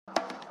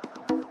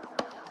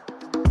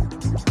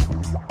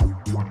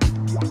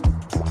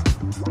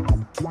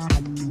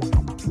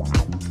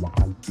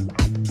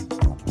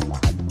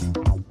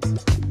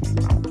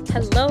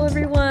Hello,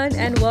 everyone,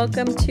 and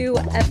welcome to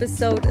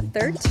episode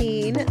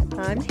 13.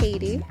 I'm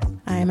Haiti.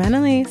 I'm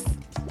Annalise.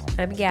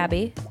 I'm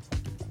Gabby.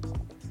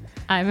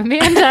 I'm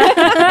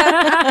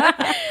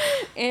Amanda.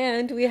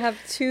 And we have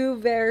two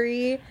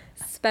very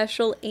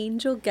special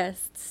angel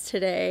guests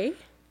today.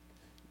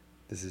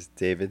 This is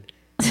David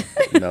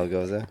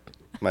Melgoza.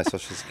 My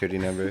social security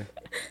number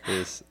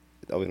is...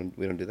 Oh, we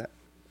don't do that?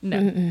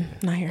 No.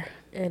 Not here.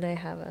 And I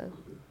have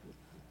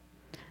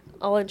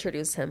I'll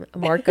introduce him.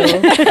 Marco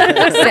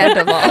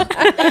Sandoval.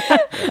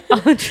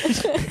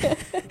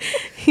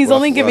 He's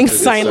only giving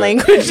sign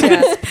language.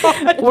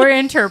 We're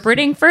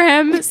interpreting for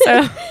him,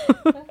 so...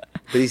 But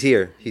he's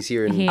here. He's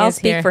here. I'll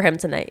speak for him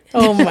tonight.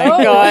 Oh my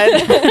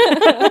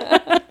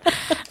God.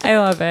 I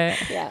love it.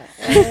 Yeah.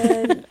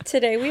 And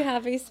today we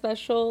have a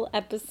special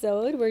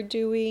episode. We're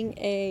doing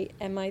a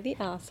Am I the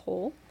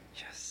Asshole?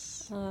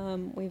 Yes.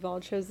 We've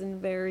all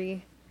chosen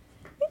very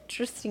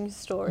interesting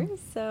stories,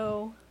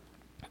 so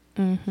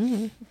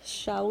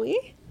shall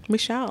we? We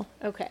shall.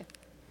 Okay.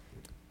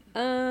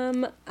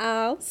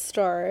 I'll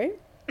start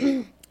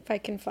if I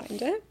can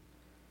find it.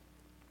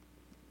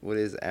 What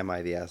is Am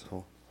I the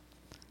Asshole?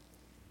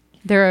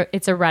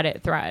 It's a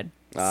Reddit thread.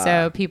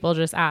 So people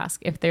just ask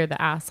if they're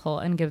the asshole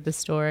and give the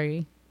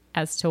story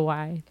as to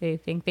why they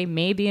think they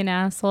may be an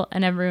asshole,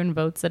 and everyone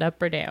votes it up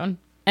or down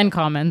and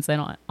comments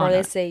on Or they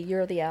it. say,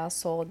 you're the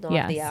asshole, not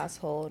Yes. the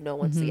asshole. No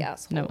one's the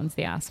asshole. No one's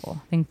the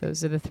asshole. I think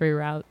those are the three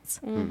routes.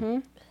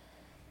 All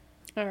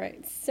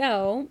right.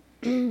 So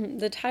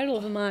the title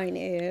of mine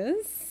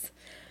is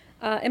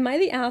Am I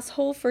the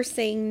Asshole for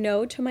saying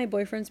no to my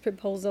boyfriend's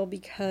proposal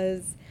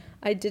because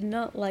I did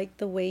not like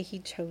the way he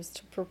chose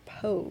to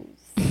propose?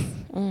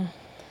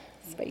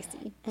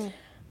 Spicy.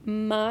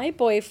 My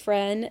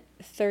boyfriend,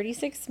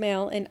 36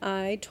 male, and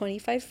I,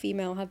 25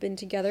 female, have been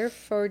together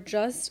for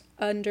just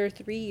under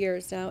 3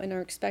 years now and are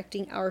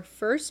expecting our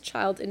first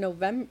child in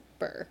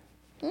November.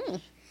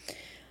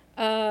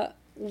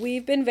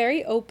 We've been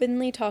very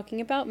openly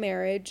talking about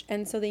marriage,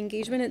 and so the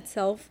engagement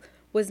itself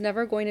was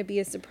never going to be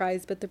a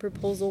surprise, but the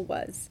proposal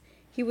was.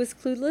 He was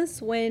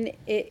clueless when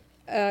it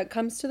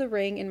comes to the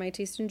ring and my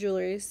taste in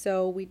jewelry,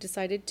 so we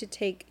decided to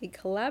take a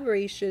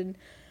collaboration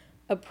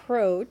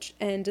approach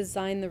and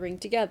design the ring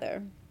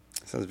together.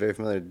 Sounds very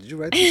familiar. Did you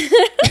write this?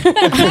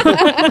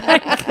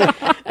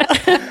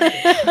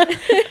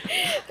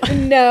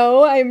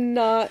 No, I'm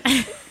not.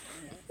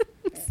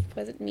 This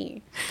wasn't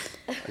me.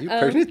 Are you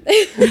pregnant?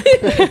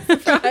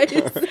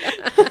 Surprise.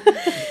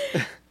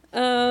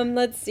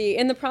 Let's see.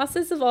 In the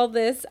process of all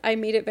this, I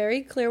made it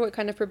very clear what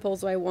kind of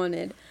proposal I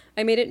wanted.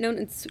 I made it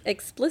known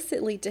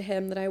explicitly to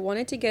him that I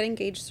wanted to get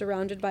engaged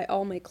surrounded by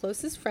all my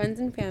closest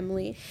friends and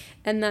family,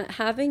 and that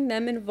having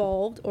them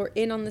involved or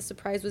in on the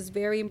surprise was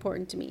very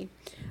important to me.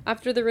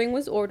 After the ring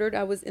was ordered,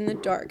 I was in the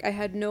dark. I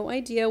had no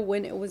idea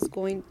when it was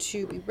going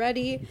to be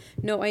ready,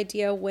 no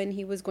idea when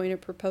he was going to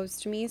propose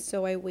to me,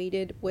 so I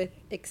waited with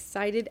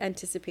excited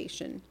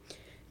anticipation.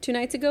 2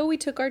 nights ago, we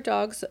took our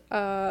dogs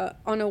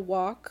on a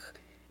walk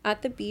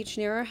at the beach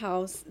near our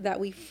house that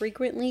we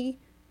frequently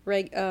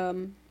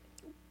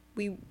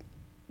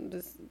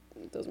this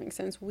doesn't make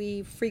sense.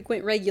 We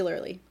frequent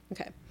regularly.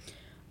 Okay.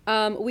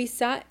 We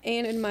sat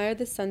and admired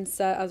the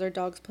sunset as our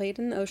dogs played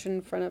in the ocean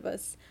in front of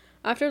us.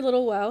 After a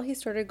little while, he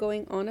started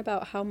going on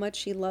about how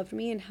much he loved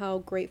me and how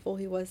grateful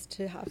he was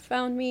to have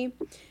found me.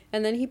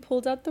 And then he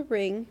pulled out the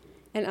ring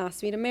and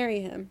asked me to marry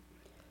him.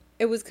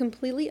 It was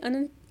completely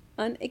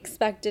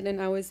unexpected,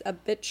 and I was a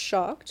bit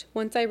shocked.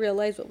 Once I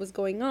realized what was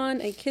going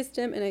on, I kissed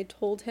him and I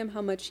told him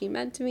how much he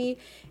meant to me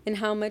and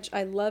how much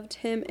I loved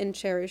him and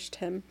cherished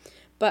him.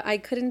 But I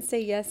couldn't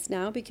say yes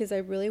now because I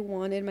really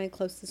wanted my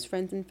closest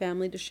friends and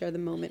family to share the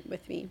moment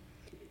with me.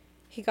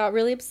 He got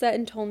really upset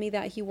and told me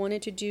that he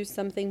wanted to do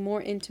something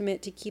more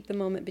intimate to keep the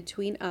moment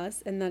between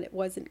us and that it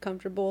wasn't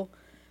comfortable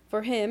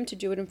for him to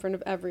do it in front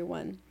of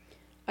everyone.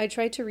 I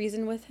tried to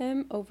reason with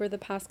him over the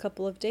past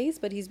couple of days,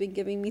 but he's been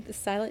giving me the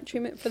silent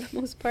treatment for the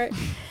most part.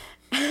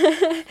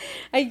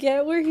 I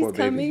get where he's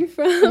coming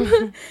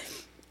from.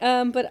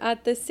 But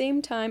at the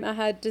same time, I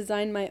had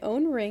designed my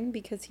own ring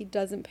because he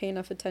doesn't pay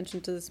enough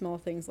attention to the small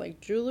things like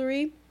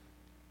jewelry.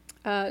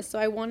 So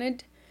I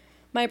wanted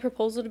my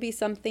proposal to be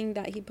something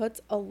that he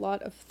puts a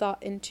lot of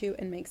thought into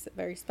and makes it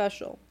very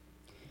special.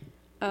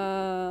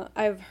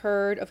 I've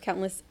heard of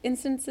countless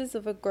instances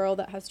of a girl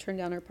that has turned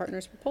down her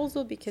partner's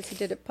proposal because he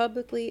did it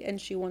publicly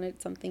and she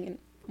wanted something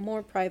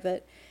more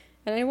private.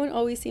 And everyone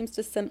always seems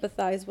to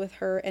sympathize with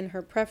her and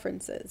her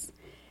preferences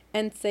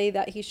and say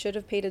that he should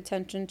have paid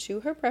attention to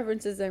her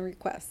preferences and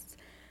requests.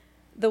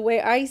 The way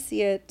I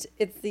see it,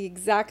 it's the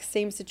exact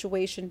same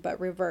situation but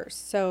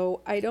reversed.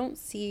 So I don't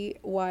see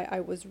why I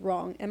was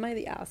wrong. Am I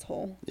the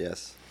asshole?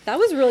 Yes. That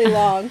was really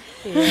long.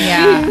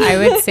 Yeah, I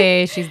would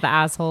say she's the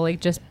asshole. Like,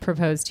 just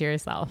propose to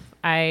yourself.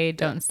 I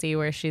don't see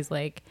where she's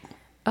like,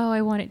 oh,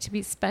 I want it to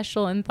be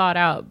special and thought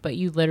out, but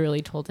you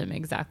literally told him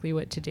exactly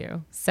what to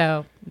do.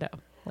 So, no.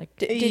 Like,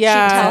 Did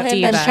Yeah, she tell him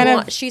diva. that Kind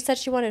of- she said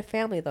she wanted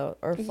family though,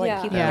 or like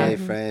Yeah. people? Yeah.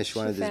 Family, friends. She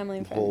wanted Family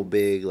this and whole friends.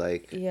 big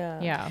like.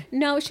 Yeah. yeah.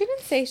 No, she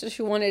didn't say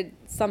she wanted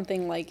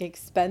something like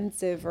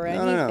expensive or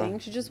No, no, anything. no.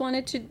 She just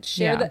wanted to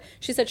share Yeah.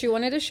 she said she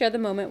wanted to share the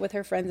moment with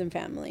her friends and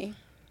family.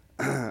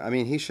 I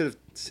mean, he should have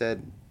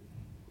said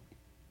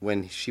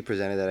when she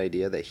presented that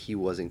idea that he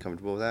wasn't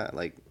comfortable with that,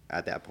 like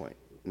at that point,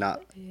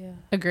 not Yeah.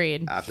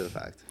 Agreed. after the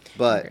fact.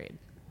 But Agreed.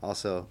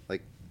 also,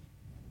 like,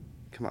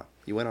 come on,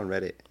 you went on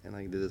Reddit and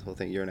like did this whole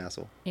thing. You're an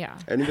asshole. Yeah.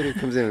 Anybody who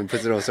comes in and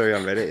puts their own story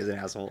on Reddit is an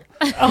asshole.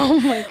 Oh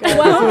my god.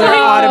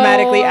 We're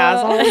automatically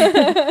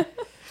assholes.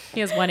 He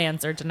has one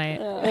answer tonight.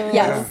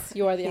 Yes,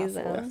 you are the He's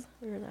asshole. ass.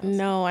 You're an asshole.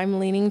 No, I'm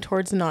leaning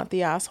towards not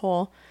the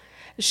asshole.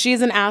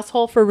 She's an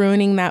asshole for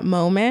ruining that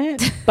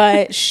moment,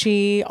 but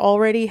she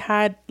already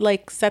had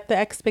like set the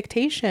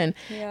expectation.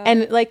 Yeah.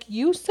 And like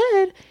you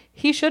said,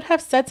 he should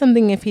have said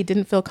something if he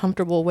didn't feel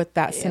comfortable with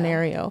that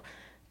scenario.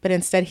 But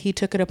instead he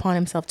took it upon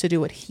himself to do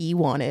what he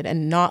wanted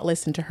and not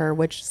listen to her,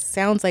 which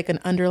sounds like an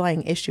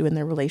underlying issue in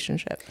their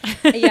relationship.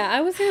 Yeah,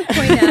 I was going to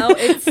point out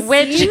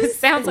Which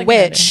sounds like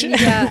Which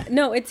yeah,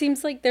 no, it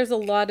seems like there's a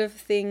lot of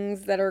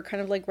things that are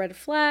kind of like red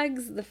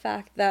flags. The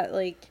fact that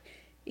like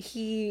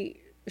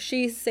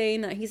she's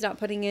saying that he's not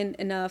putting in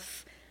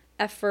enough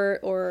effort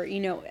or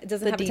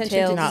doesn't The have attention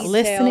details. to Not detail,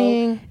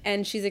 listening.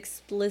 and she's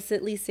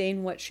explicitly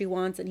saying what she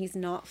wants and he's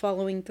not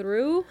following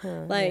through.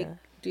 Like, yeah.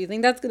 do you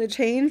think that's going to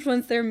change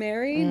once they're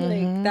married?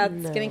 Like,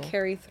 that's going No. to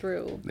carry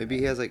through. Maybe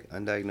he has like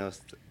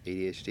undiagnosed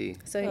ADHD.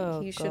 So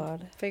Oh, he should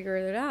God. figure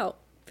it out.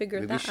 Figure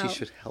Maybe that she out.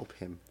 should help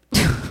him.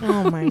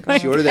 Oh my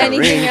god. She ordered that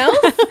Anything ring.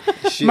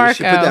 else? She Marco.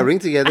 put that ring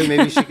together.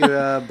 Maybe she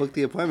could book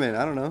the appointment.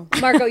 I don't know.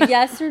 Marco,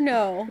 yes or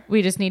no?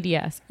 We just need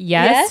yes.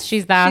 Yes,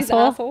 she's the She's the asshole.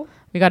 asshole.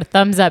 We got a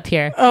thumbs up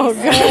here. Oh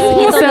god.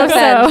 Oh, So,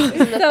 so.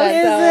 He's on the So,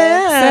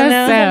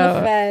 fence.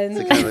 So, Fence.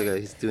 It's kind of like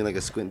he's doing like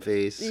a squint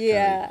face.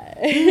 Yeah.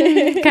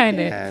 kind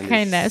And of,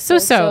 kind of. it's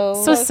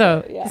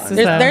So.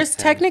 Yeah. There's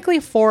technically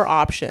 4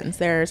 options.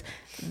 There's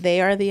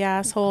they are the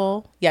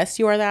asshole. Yes,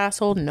 you are the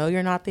asshole. No,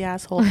 you're not the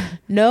asshole.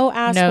 No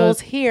assholes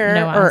here.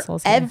 no or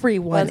assholes here.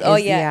 everyone is Oh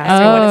the yeah,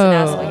 asshole. everyone is an Oh.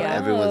 asshole. Yeah.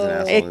 Everyone's an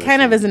asshole. in It this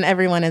kind of one. isn't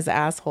everyone is the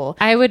asshole.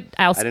 I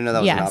I didn't know that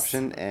was yes. an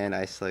option, and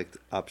I select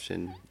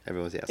option.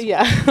 Everyone's the asshole.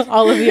 Yeah,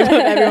 all of you.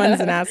 Everyone's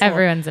an asshole.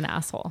 Everyone's an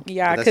asshole.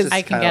 Yeah, But that's because just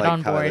I can kinda get like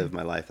on how I board. live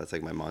my life. That's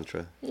like my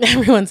mantra.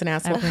 everyone's an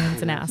asshole.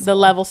 Everyone's an asshole. The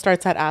level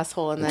starts at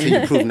asshole, and Until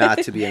then you prove not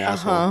to be an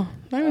asshole.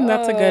 I mean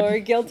that's a Or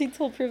good guilty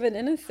till proven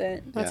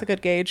innocent. that's Yeah. a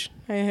good gauge.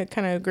 I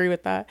kind of agree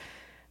with that.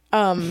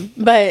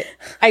 But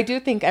I do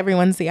think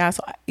everyone's the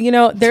asshole.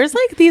 There's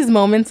like these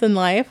moments in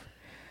life.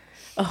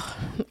 Oh,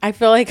 I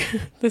feel like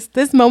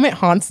this moment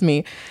haunts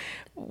me.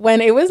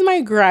 When it was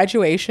my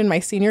graduation, my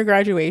senior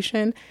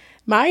graduation,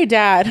 my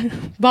dad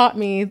bought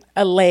me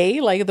a lei,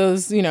 like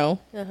those,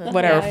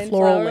 whatever Hawaiian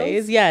floral flowers?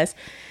 leis. Yes.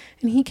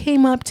 And he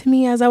came up to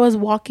me as I was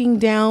walking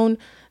down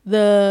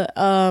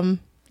the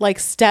like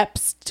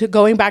steps to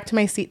going back to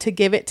my seat to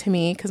give it to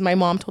me because my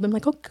mom told him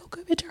like, oh, go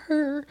give it to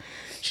her.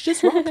 She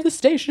just rocked the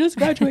stage. She just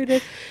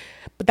graduated.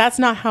 But that's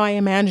not how I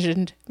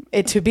imagined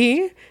it to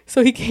be.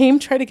 So he came,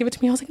 tried to give it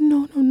to me. I was like,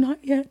 no, not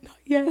yet, not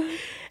yet.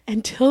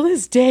 And till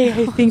this day,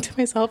 I think to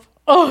myself,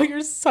 oh,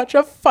 you're such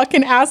a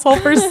fucking asshole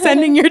for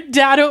sending your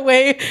dad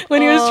away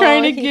when he was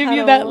trying to he give had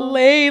you a- that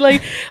lei.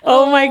 Like,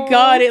 oh my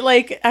God. It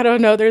like, I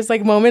don't know. There's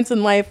like moments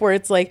in life where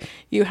it's like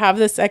you have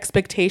this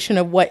expectation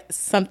of what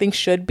something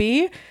should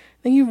be,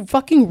 then you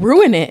fucking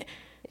ruin it.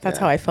 That's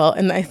Yeah. how I felt.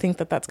 And I think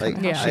that's kind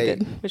of Like, how she I-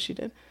 did what she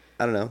did.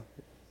 I don't know.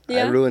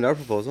 Yeah. I ruined our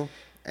proposal.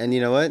 And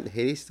you know what?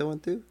 Haiti still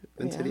went through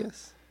and said Yeah.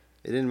 yes.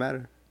 It didn't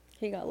matter.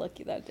 He got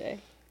lucky that day.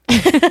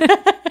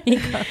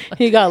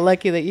 He got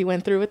lucky that you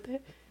went through with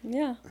it.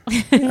 Yeah.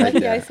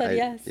 Lucky I said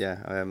yes. Yeah,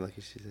 I am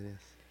lucky she said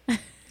yes.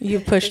 You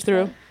pushed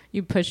through.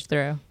 You pushed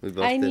through. We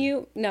both I did.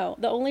 knew, no,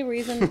 the only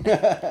reason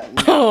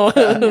No.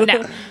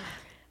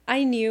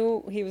 I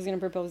knew he was going to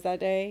propose that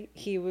day,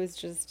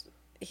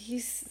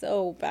 he's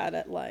so bad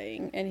at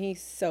lying and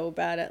he's so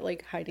bad at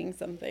like hiding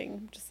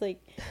something. Just like,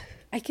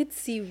 I could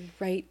see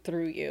right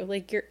through you.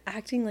 Like, you're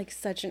acting like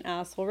such an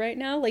asshole right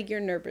now. Like, you're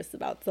nervous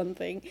about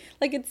something.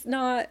 Like, it's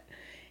not,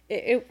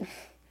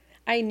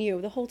 I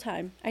knew the whole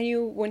time. I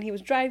knew when he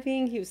was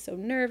driving, he was so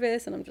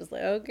nervous, and I'm just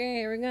like, okay,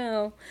 here we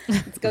go.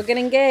 Let's go get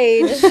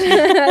engaged.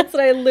 That's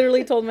what I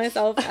literally told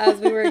myself as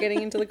we were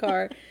getting into the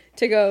car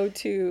to go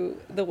to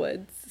the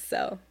woods.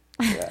 So,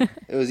 Yeah.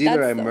 It was either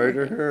That's I the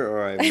murder only her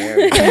or I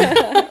marry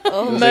her.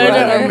 Oh, It was Murder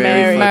like, or I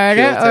marry. fuck,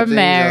 Murder kill type or things. I was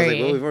marry. like,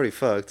 well, we've already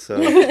fucked, so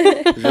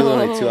there's really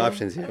only two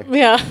options here.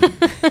 Yeah.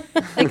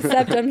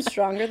 except I'm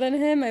stronger than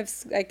him.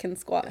 I can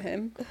squat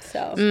him.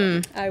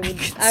 So I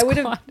would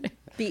have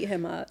beat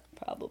him up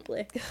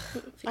probably.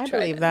 if he I tried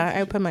believe it. that. I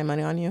would put my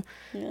money on you.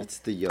 It's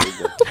the yoga.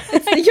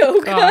 It's the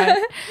yoga. God.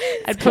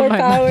 I'd Core put my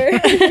power.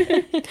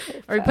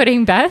 Are we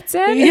putting bets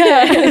in?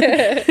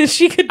 Yeah.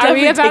 She could Are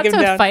we definitely about take him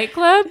to down. Fight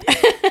Club?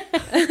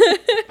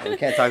 We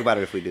can't talk about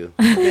it if we do.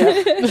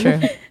 True.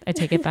 I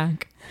take it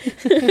back.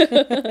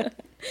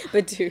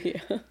 But do you?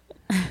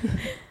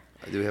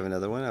 Do we have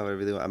another one?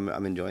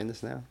 I'm enjoying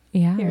this now.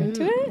 Yeah. You're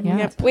into it? Yeah.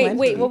 Yeah, Wait,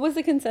 plenty. what was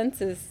the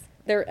consensus?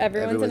 Everyone's an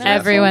Everyone's asshole?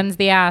 Everyone's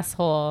the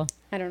asshole.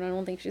 I don't know. I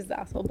don't think she's the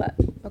asshole, but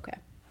okay.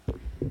 I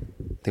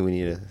think we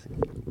need a.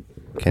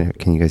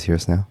 Can you guys hear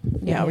us now?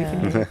 Yeah, we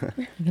can. Hear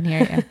I can hear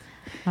you.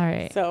 All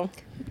right. you. So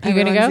You gonna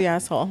everyone's go? the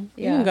asshole.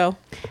 You Yeah. can go.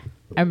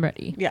 I'm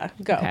ready. Yeah,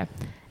 go. Okay.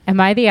 Am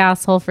I the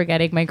asshole for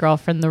getting my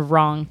girlfriend the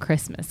wrong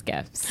Christmas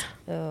gifts?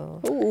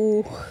 Oh.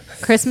 Ooh.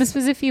 Christmas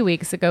was a few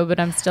weeks ago, but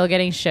I'm still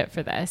getting shit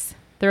for this.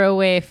 Throw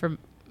away for,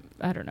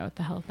 I don't know what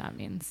the hell that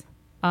means.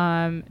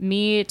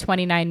 Me,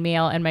 29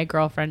 male, and my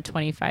girlfriend,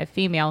 25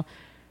 female,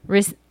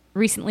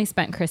 recently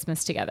spent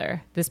Christmas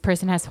together. This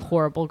person has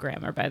horrible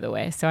grammar, by the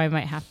way, so I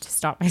might have to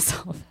stop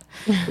myself.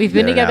 We've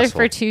been You're an together asshole.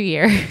 for 2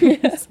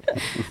 years,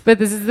 but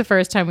this is the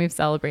first time we've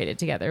celebrated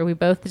together. We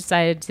both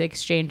decided to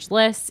exchange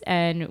lists,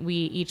 and we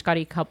each got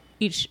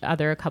each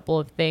other a couple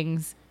of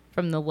things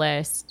from the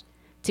list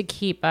to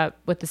keep up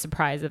with the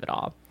surprise of it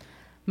all.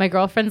 My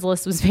girlfriend's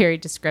list was very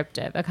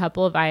descriptive. A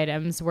couple of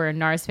items were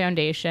NARS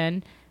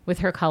foundation with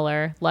her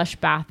color, Lush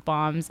bath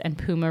bombs, and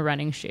Puma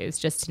running shoes,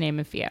 just to name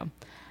a few.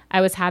 I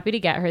was happy to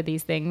get her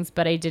these things,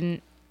 but I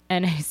didn't,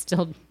 and I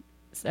still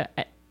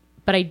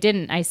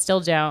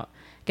don't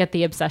get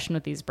the obsession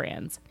with these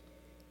brands.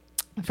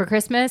 For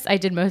Christmas, I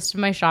did most of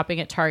my shopping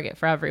at Target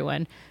for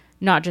everyone,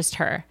 not just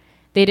her.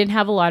 They didn't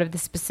have a lot of the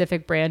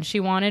specific brands she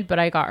wanted, but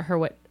I got her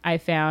what I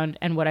found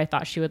and what I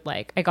thought she would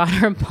like. I got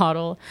her a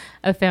bottle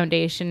of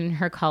foundation in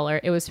her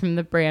color. It was from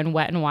the brand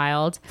Wet n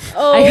Wild.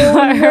 I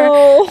got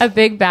her a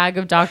big bag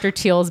of Dr.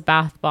 Teal's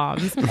bath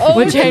bombs,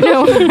 which I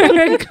know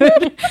are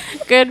a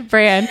good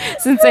brand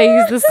since I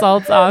use the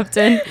salts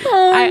often.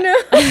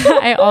 I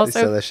They also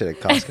sell that shit at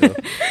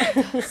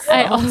Costco.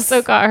 I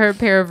also got her a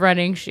pair of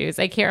running shoes.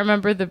 I can't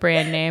remember the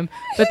brand name,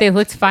 but they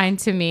looked fine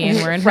to me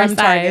and were in her From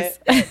size.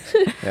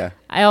 Yeah.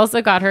 I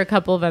also got her a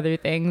couple of other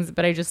things,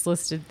 but I just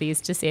listed these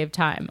to save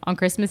time. On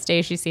Christmas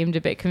Day, she seemed a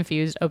bit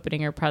confused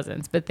opening her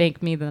presents, but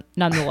thanked me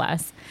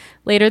nonetheless.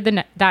 Later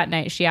that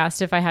night, she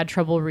asked if I had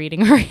trouble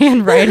reading her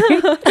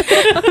handwriting.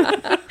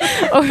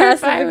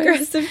 Passive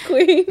aggressive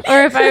queen.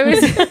 Or if I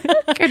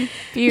was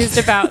confused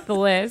about the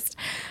list.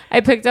 I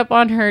picked up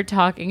on her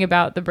talking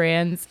about the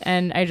brands,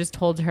 and I just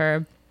told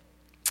her,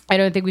 I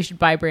don't think we should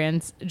buy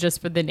brands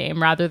just for the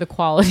name, rather the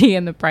quality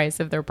and the price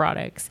of their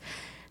products.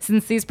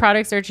 Since these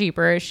products are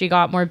cheaper, she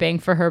got more bang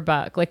for her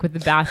buck, like with the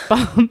bath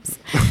bombs.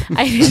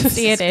 I didn't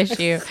see an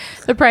issue.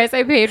 The price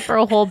I paid for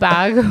a whole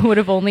bag would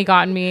have only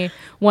gotten me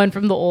one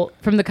from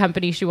the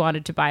company she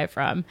wanted to buy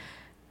from.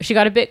 She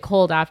got a bit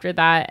cold after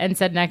that and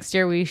said next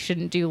year we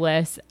shouldn't do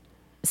lists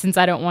since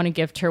I don't want to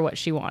gift her what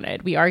she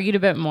wanted. We argued a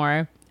bit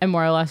more and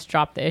more or less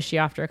dropped the issue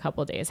after a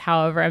couple of days.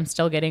 However, I'm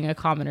still getting a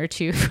comment or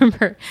two from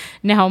her.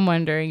 Now I'm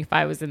wondering if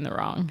I was in the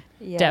wrong.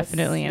 Yes.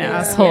 Definitely an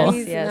Yes. asshole.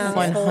 Yes. Yes.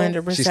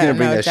 100%. She's gonna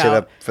bring no that shit doubt.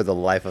 up for the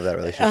life of that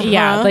relationship.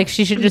 Yeah, like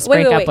she should just Wait,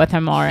 break wait, up wait. with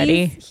him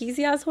already. He's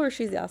the asshole or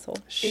she's the asshole?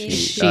 He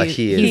He's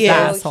is. the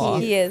asshole.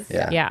 He is.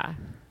 Yeah. Yeah,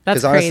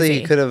 that's Because honestly, crazy.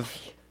 he could have.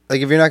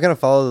 Like, if you're not gonna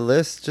follow the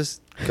list,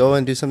 just go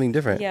and do something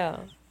different. Yeah.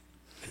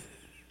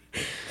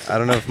 I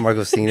don't know if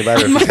Marco's thinking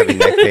about it or if he's having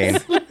neck pain.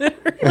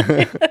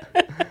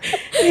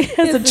 He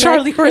has a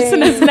Charlie horse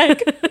in his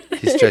neck.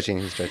 He's stretching.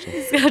 He's stretching.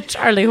 He's got a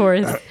Charlie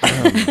horse.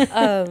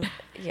 Yeah.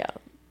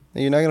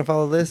 You're not gonna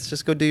follow the list.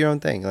 Just go do your own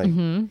thing.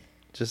 Like,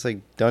 just like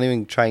don't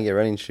even try and get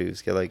running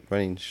shoes. Get like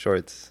running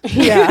shorts.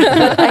 Yeah.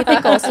 But I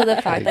think also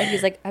the fact that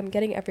he's like, I'm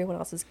getting everyone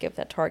else's gift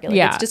at Target. Like,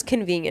 Yeah. it's just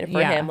convenient for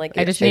Yeah. him. Like,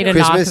 I just And need to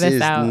knock Christmas this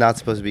is out. not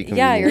supposed to be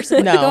convenient. yeah, you're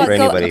supposed No. to For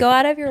anybody. go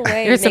out of your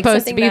way. You're make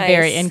supposed to something be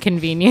very nice.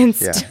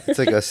 inconvenienced. Yeah, it's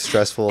like a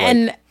stressful like,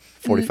 And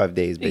 45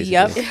 days basically.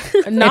 yep.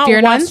 If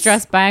you're not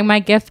stressed buying my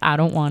gift, I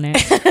don't want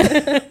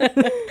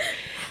it.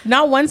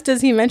 Not once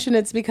does he mention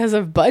it's because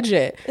of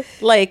budget.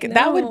 Like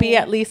that would be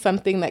at least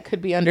something that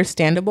could be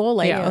understandable.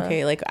 Like, Yeah.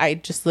 okay, like I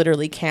just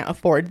literally can't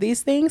afford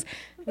these things.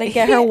 Like,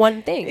 get her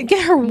one thing.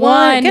 Get her One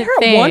one. Get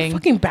her one thing.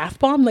 fucking bath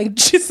bomb. Like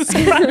Jesus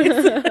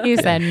Christ. You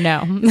said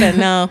no. Said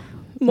no.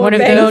 What if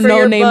bang no for no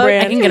your name buck. I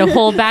brand? can get a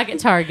whole bag at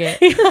Target.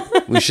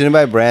 We shouldn't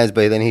buy brands,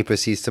 but then he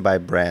proceeds to buy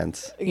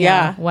brands.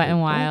 Yeah. Wet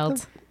and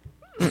Wild.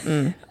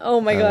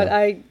 Oh my god,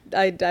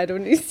 I died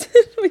when you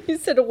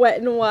said wet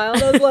and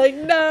wild. I was like,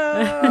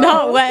 no.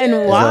 Not wet and Is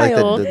that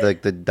wild.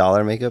 like the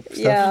dollar makeup stuff?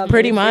 Yeah,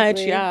 Pretty much,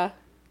 basically. yeah.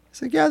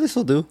 It's like, yeah, this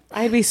will do.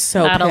 I'd be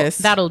so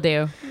pissed. That'll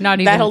do. Not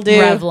even That'll do.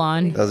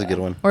 Revlon That was a good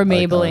one. or I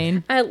like that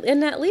one. Maybelline.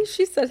 And at least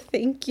she said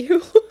thank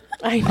you.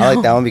 I know. I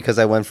like that one because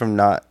I went from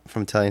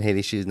telling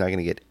Haiti she's not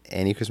gonna get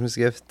any Christmas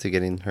gift to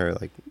getting her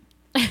like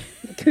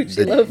Gucci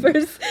The-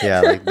 loafers.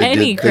 yeah like the,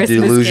 Any the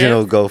Christmas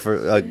delusional gift.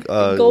 gopher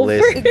Go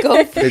list. for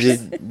Go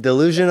The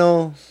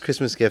delusional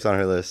Christmas gift on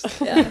her list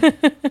Yeah,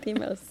 the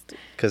most.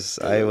 because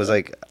I was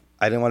like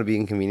I didn't want to be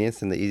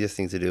inconvenienced and the easiest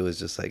thing to do was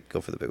just like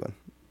go for the big one.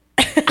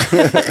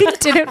 I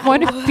didn't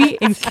want to be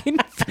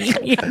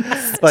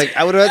inconvenienced. Like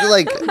I would have had to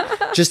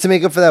like just to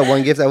make up for that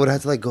one gift I would have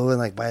had to like go and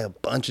like buy a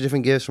bunch of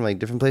different gifts from like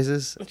different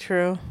places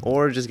True.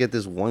 or just get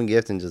this one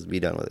gift and just be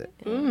done with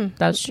it.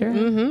 That's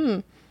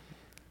true.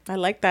 I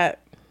like that.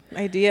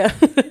 idea.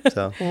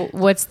 So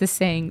What's the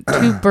saying?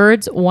 2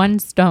 birds, 1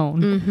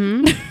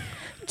 stone.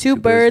 Two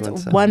birds,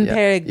 birds, one one stone.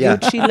 pair of Yeah.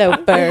 Gucci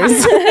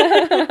loafers.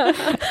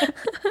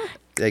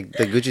 like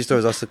the Gucci store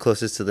is also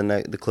closest to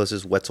the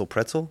closest Wetzel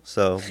pretzel.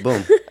 So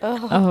boom,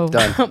 Oh,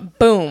 done.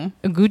 Boom.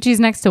 Gucci's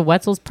next to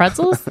Wetzel's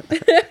Pretzels?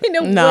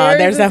 No,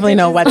 there's definitely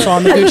no Wetzel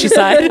on the Gucci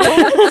side.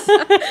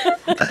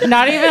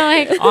 Not even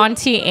like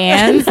Auntie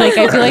Anne's. Like,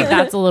 I feel like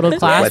that's a little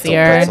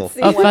classier. pretzel.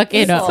 A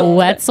fucking Wetzel.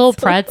 Wetzel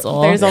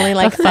pretzel. There's only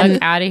like the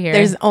fuck out of here.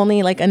 There's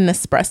only like a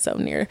Nespresso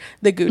near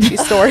the Gucci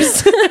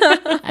stores.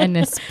 an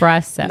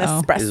espresso.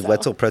 Nespresso. Is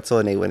Wetzel pretzel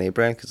an 818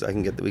 brand? Because we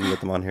can get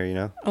them on here. You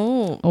know.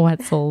 Oh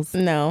Wetzel's.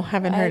 no,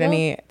 haven't I heard don't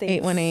any think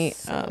 818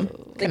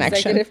 so.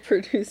 connection. Executive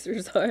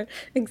producers are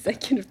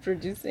executive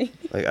producing.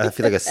 Like I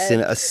feel like a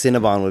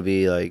Cinnabon would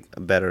be like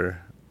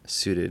better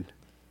suited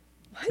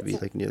to be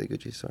like near the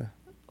Gucci store.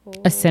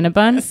 A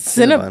Cinnabon?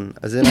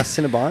 Cinnabon. Is it not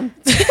Cinnabon?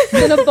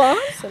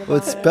 Cinnabon? Well,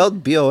 it's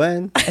spelled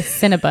B-O-N. A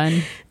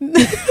Cinnabon.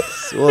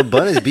 Well, a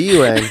bun is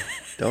B-U-N.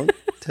 Don't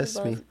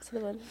test me.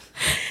 Cinnabon.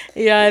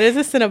 Yeah, it is a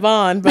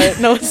Cinnabon, but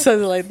no one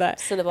says it like that.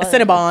 Cinnabon. A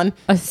Cinnabon.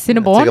 A It's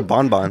Cinnabon? like a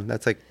bonbon.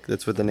 That's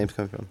where the name's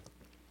come from.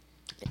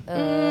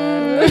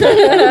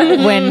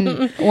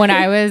 when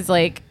I was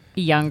like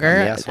On younger,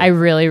 the asshole. I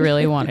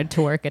really wanted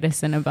to work at a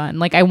Cinnabon.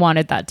 Like, I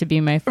wanted that to be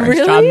my first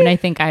Really? job, and I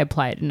think I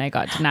applied and I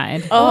got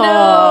denied.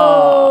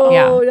 Oh.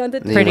 Yeah. Not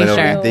the Then Pretty you went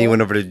sure. Over, then you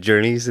went over to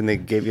Journeys and they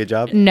gave you a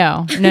job.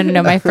 No.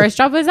 My first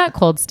job was at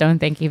Cold Stone.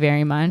 Thank you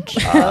very much.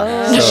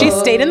 So she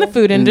stayed in the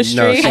food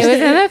industry. she I was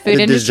in the food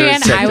The industry, dessert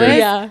and sector.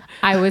 Yeah.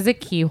 I was a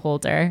key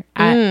holder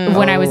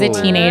when I was a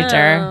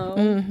teenager. Wow.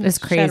 It was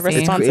She had crazy.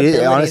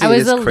 responsibility. Honestly, I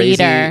was it is a crazy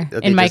leader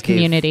that they in my just gave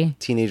community.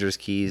 Teenagers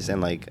keys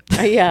and like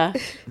Yeah.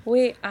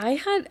 Wait,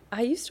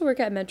 I used to work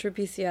at Metro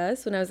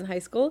PCS when I was in high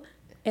school,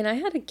 and I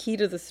had a key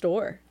to the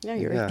store. Yeah,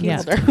 you're Yeah. a key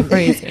Yeah, holder.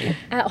 crazy.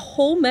 At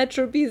whole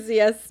Metro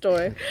PCS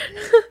store.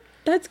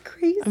 That's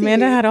crazy.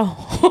 Amanda had a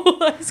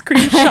whole ice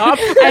cream shop.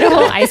 I had a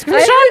whole ice cream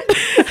shop.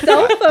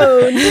 cell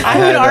phone. I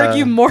would had,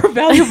 argue more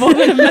valuable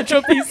than a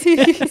Metro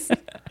PCs.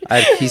 I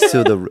had keys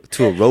to a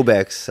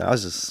Robex. I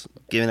was just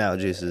giving out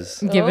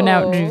juices. Giving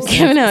out Oh. juices.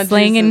 Giving out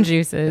Slinging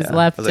juices Yeah.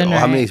 left I was like, and oh, right.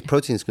 how many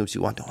protein scoops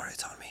you want? Don't worry,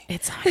 it's on me.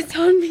 It's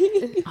on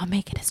me. I'll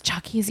make it as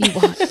chunky as you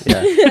want.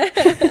 Yeah.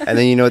 And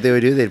then you know what they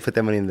would do? They'd put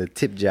that money in the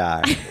tip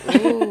jar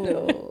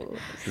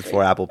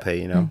before Apple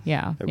Pay. You know.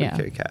 Yeah, Everybody yeah.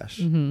 carry cash.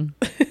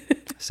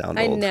 Sound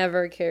I old.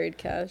 never carried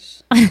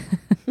cash.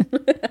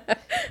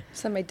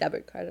 Just on my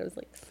debit card. I was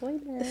like,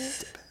 swipe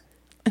it.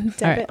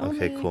 Debit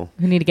Okay, only. cool.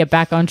 We need to get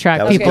back on track,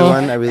 That was a people. good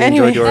one. I really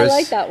Anyway. enjoyed I yours.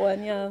 like that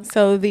one, yeah.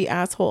 So the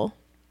asshole.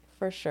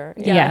 For sure.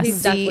 Yeah, Yes. he's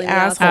The definitely the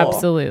asshole. asshole.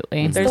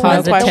 Absolutely. There's no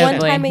Positively. question.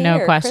 The one time a no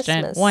year, question.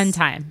 Christmas. One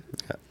time.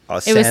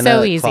 Santa It was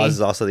so easy. Claus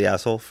is also the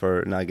asshole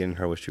for not getting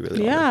her what she really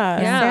wanted.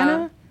 Yeah. Yeah.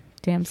 Santa.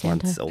 Damn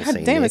Santa. Once old God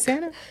Saint damn Nick. it,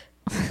 Santa.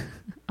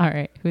 All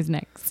right. Who's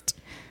next?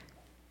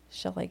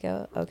 Shall I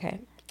go? Okay.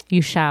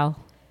 You shall.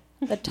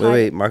 The time.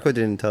 Wait. Marco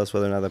didn't tell us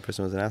whether or not that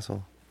person was an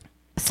asshole.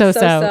 So.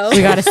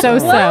 We got a so-so.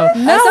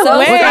 No So-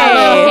 way. We got a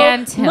little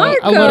hand tilt. Marco.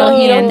 A little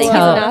You You don't hand think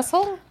he's an tilt.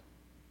 asshole?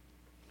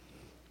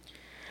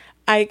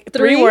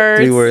 Three words.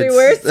 Three words. 3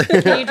 words.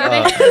 Can you do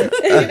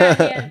the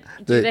hand?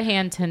 Do the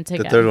hand tint The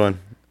again. third one.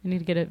 I need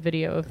to get a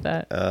video of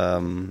that.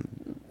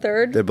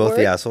 Third. They're both word?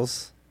 the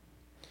assholes.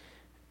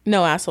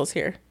 No assholes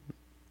here.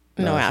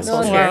 No No No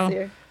assholes one here. Wow. gets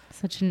here.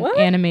 Such an What?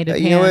 animated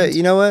hand.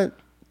 You know what?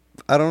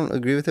 I don't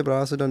agree with it, but I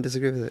also don't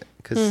disagree with it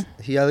because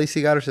at least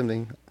he got her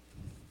something.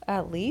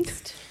 At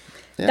least.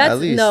 Yeah, That's at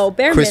least. no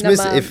bare Christmas,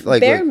 minimum. if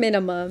like bare look,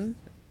 minimum.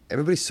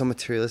 everybody's so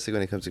materialistic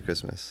when it comes to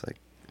Christmas. Like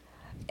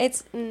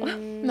It's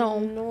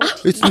No.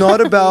 it's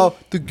not about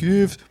the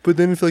gift, but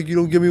then if like you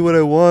don't give me what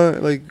I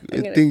want, like I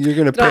gonna think you're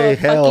gonna Throw pay a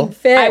hell. fucking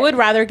fit. I would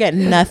rather get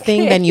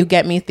nothing than you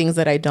get me things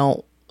that I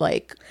don't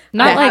like.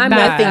 Not that like have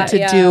that. nothing to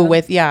Yeah. do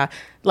with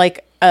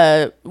like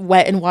a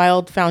Wet and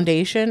Wild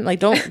foundation. Like,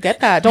 don't get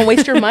that. Don't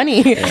waste your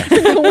money.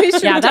 Don't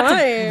waste your Yeah, that's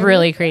time.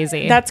 really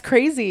crazy. That's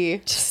crazy.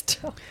 just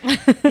He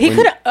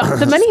could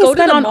the money he go to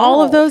spent the on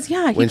all of mall. those.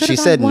 Yeah. he When she could've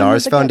said gone one NARS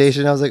with the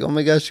Foundation, I was like, oh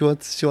my gosh, she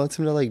wants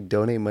him to like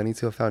donate money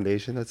to a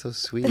foundation. That's so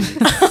sweet.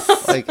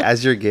 Like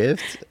as your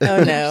gift. gift.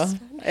 Oh no.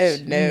 Oh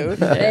no.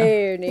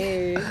 No.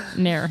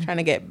 Near. Trying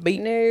to get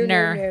beat. No.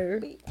 Ner.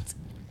 No.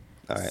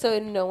 All right. So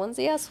no one's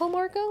the asshole,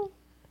 Marco?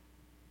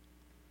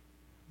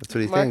 That's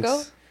what he Marco?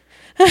 thinks.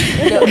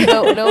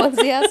 No one's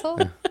the asshole?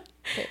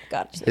 Okay,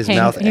 gotcha. His Hang-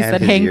 mouth he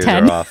said and his hang ears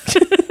 10. are off.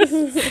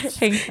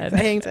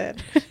 Hang's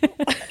head.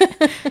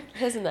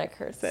 His neck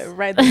hurts. So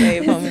ride the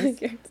wave,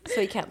 homies.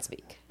 So he can't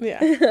speak. Yeah.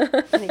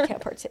 And he can't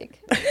partake.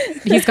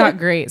 He's got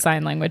great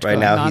sign language Right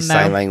going now on he's though.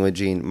 sign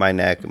languaging my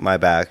neck, my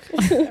back.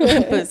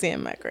 Pussy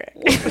in my crack.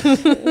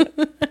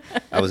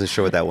 I wasn't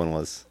sure what that one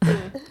was.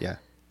 Yeah,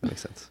 that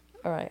makes sense.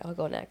 All right, I'll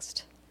go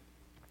next.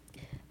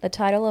 The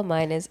title of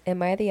mine is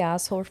Am I the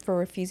Asshole for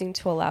Refusing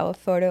to Allow a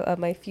Photo of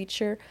My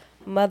Future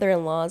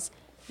Mother-in-Law's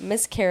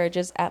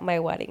Miscarriages at My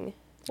Wedding?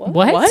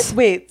 What?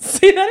 Wait,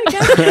 say that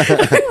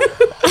again.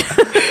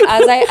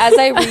 As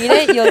I read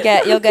it, you'll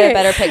get a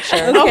better picture.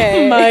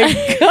 Oh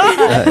my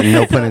god.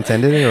 No pun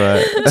intended, or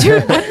what?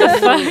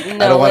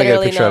 No, I don't want to get a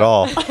literally picture at not.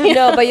 all.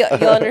 No, but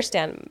you'll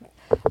understand.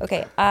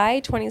 Okay, I,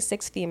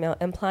 26 female,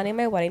 am planning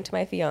my wedding to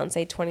my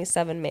fiance,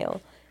 27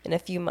 male, in a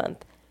few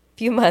months.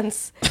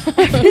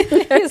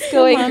 It's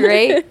going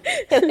great,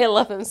 and I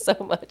love him so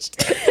much.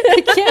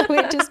 I can't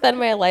wait to spend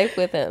my life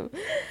with him.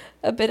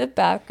 A bit of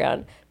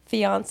background.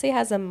 Fiance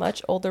has a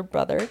much older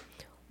brother.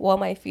 While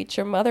my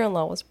future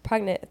mother-in-law was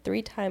pregnant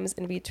 3 times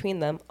in between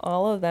them,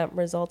 all of them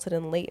resulted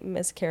in late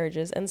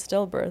miscarriages and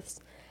stillbirths.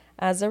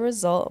 As a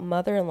result,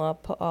 mother-in-law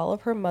put all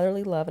of her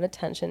motherly love and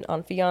attention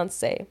on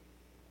fiance.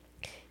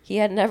 He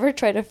had never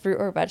tried a fruit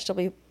or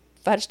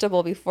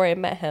vegetable before I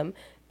met him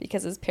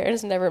because his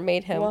parents never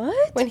made him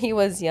when he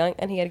was young,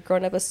 and he had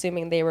grown up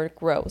assuming they were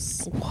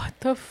gross. What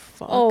the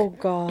fuck? Oh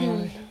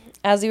god.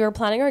 As we were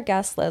planning our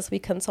guest list, we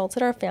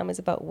consulted our families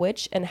about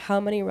which and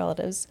how many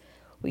relatives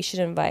we should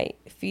invite.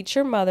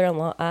 Future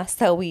mother-in-law asked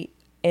that we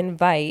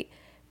invite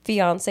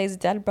fiance's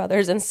dead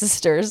brothers and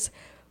sisters.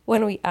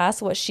 When we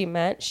asked what she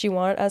meant, she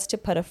wanted us to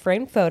put a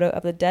framed photo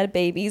of the dead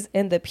babies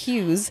in the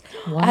pews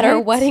at our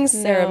What? wedding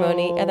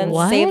ceremony and then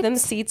What? save them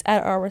seats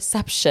at our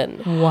reception.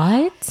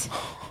 What?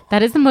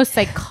 That is the most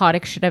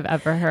psychotic shit I've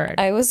ever heard.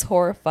 I was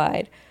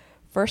horrified.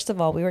 First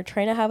of all, we were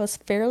trying to have a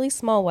fairly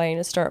small wedding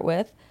to start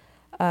with,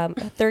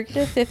 30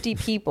 to 50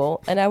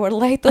 people, and I would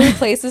like those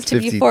places to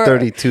 50, be for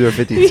 32 or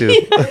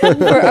 52.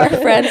 for our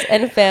friends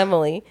and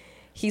family.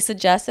 He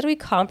suggested we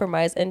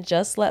compromise and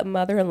just let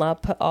mother-in-law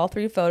put all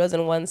 3 photos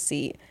in one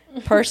seat.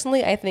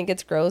 Personally, I think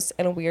it's gross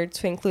and weird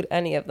to include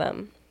any of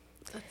them.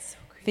 That's so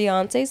creepy.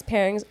 Fiance's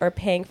parents are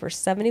paying for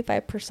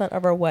 75%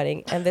 of our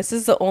wedding, and this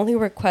is the only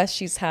request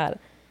she's had.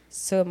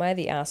 So am I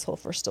the asshole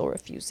for still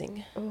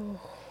refusing?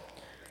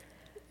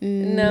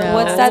 No.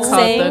 What's that It's called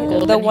the saying?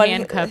 golden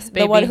handcuffs,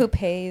 The one baby. who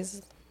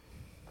pays.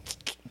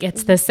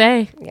 Gets the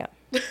say. Yeah.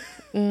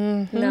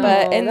 No,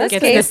 But in this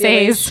that's case- Gets the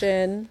says.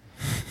 manipulation.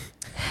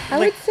 I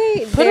would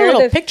say Put a they're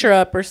little the picture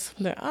up or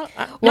something.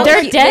 No,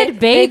 They're they- dead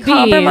They babies.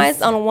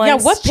 compromised on one Yeah,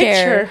 what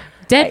chair. picture?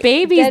 Dead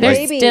babies. dead They're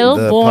babies.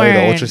 stillborn. Probably the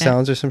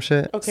ultrasounds or some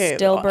shit. Okay.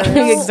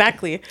 Stillbirths.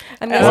 Exactly.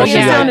 I mean, Or, Oh, she's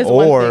yeah. Ultrasound like, is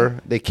one or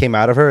thing. they came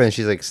out of her and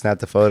she's like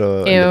snapped the photo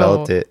and Ew.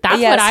 developed it. That's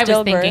Yeah, what I was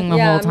stillbirth. thinking the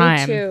yeah, whole time.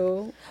 me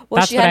too. Well,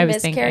 That's she what had I was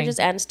thinking. miscarriages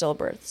and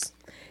stillbirths.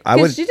 I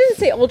Because would. she didn't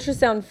say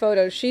ultrasound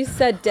photos. She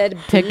said dead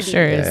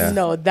Pictures. Yeah.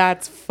 No,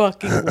 that's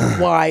fucking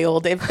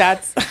wild. If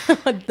that's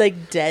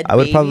like dead I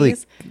would probably.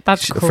 babies.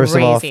 That's crazy. First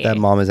of all, if that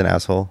mom is an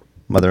asshole.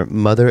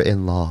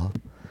 Mother-in-law.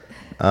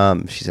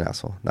 She's an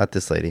asshole. Not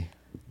this lady.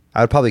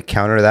 I would probably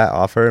counter that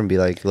offer and be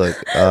like, look,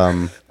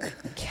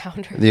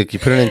 Counter. you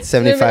put it in She's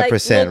gonna be like,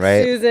 75%, "Look,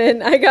 right?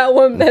 Susan, I got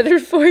one better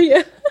for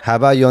you. How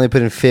about you only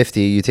put in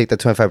 50? You take that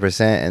 25%,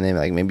 and then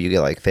like maybe you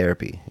get like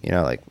therapy. You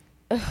know, like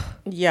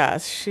Yeah,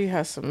 she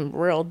has some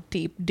real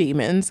deep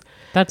demons.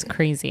 That's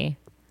crazy.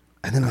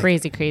 and then like,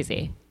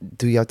 Crazy.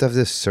 do you have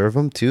to serve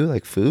them too,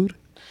 like food?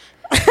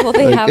 Well,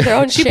 they have their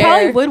own She chair.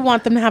 probably would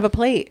want them to have a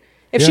plate.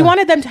 If she Yeah.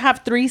 wanted them to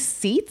have 3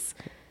 seats,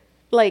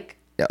 like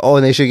Yeah. Oh,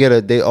 and they should get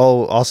a. They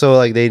also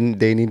like they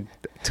need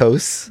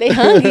toast. they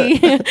hungry.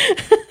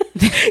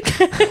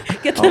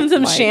 Get them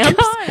some my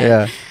champs.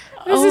 Yeah.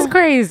 This is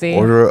crazy.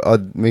 Order.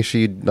 Make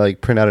sure you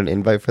like print out an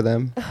invite for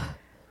them.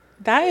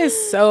 That is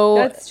so.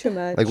 That's too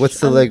much. Like, what's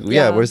the like?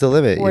 Yeah. Where's the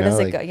limit? Where you know, does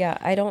it like, go? Yeah,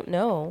 I don't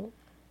know.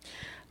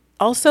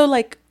 Also,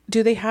 like,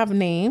 do they have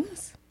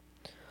names?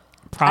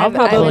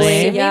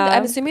 Probably. Yeah.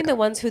 I'm assuming the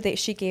ones who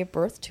she gave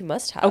birth to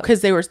must have. Oh,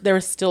 because they were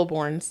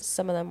stillborns.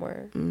 Some of them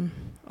were.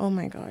 Oh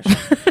my gosh.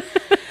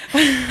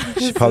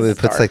 She probably is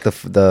puts like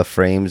the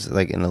frames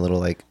like in a little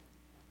like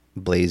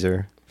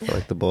blazer for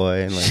like the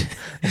boy and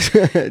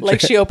like Like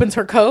she opens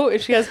her coat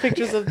and she has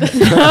pictures of this.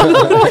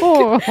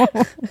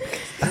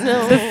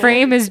 The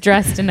frame is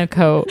dressed in a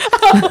coat.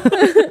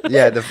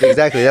 yeah,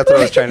 exactly. That's what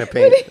I was trying to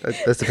paint.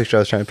 That's the picture I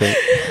was trying to paint.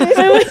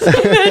 I was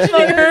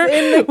imagining her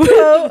in the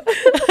coat,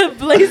 a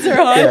blazer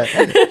on. Yeah.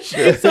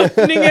 She's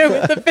opening it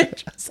with the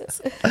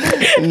pictures.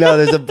 No,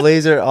 there's a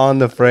blazer on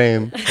the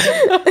frame,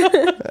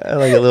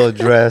 like a little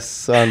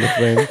dress on the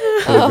frame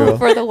for the girl.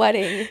 For the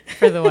wedding.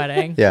 For the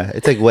wedding. Yeah,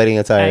 it's like wedding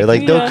attire. I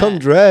Like, can- don't come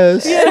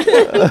dressed.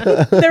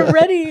 They're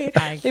ready.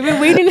 I- They've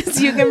been waiting to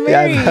see you get Yeah,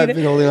 married. I've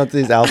been holding on to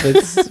these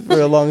outfits for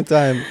a long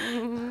time.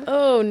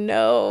 Oh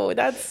no,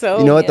 that's so.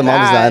 You know what? The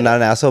mom is bad. not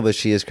an asshole, but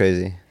she is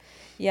crazy.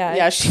 Yeah.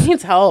 Yeah, she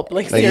needs help.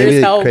 Like, Like serious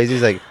maybe help. crazy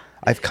is like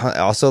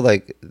also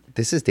like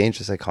this is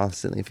dangerous. I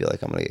constantly feel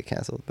like I'm gonna get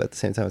canceled, but at the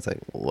same time, it's like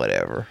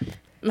whatever.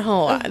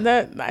 No,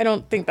 I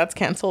don't think that's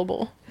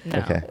cancelable. No.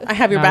 Okay. I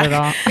have your Not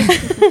back.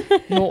 at all.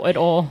 Not at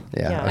all.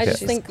 Yeah. Yeah, okay. I just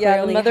she's think,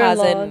 clearly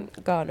mother-in-law-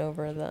 hasn't gone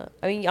over the.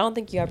 I mean, I don't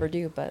think you ever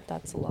do, but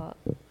that's a lot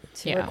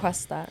to Yeah.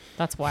 request that.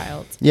 That's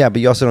wild. Yeah,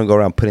 but you also don't go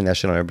around putting that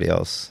shit on everybody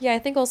else. Yeah, I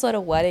think also at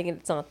a wedding,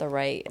 it's not the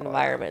right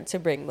environment to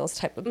bring those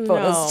type of No.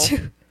 photos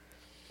to.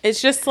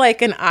 It's just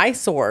like an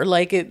eyesore.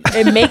 Like it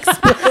makes.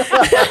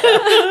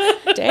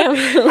 Damn.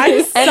 I'm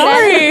And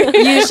sorry.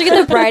 then usually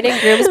the bride and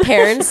groom's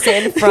parents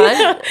sit in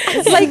front.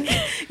 It's like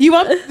you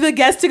want the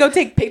guests to go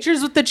take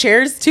pictures with the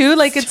chairs too.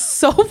 Like it's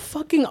so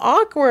fucking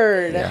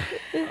awkward. Yeah.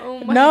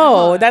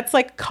 No, that's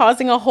like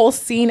causing a whole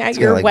scene at It's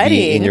your gonna, like, be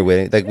wedding. in your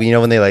wedding, like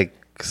when they like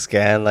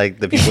scan like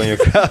the people in your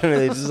crowd and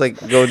they just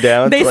like go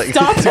down. They to, like,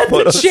 stop at the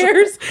photos.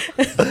 chairs.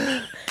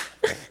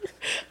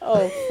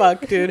 Oh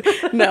fuck, dude!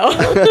 No,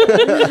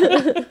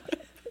 I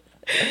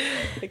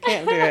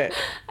can't do it.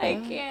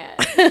 I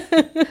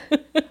can't.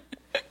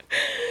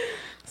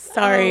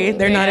 Sorry, Oh,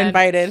 they're not man.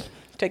 invited.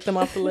 Take them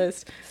off the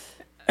list.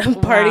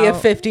 Party of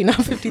Wow. 50,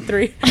 not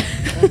 53.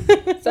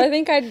 So I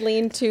think I'd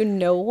lean to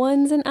no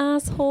one's an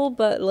asshole,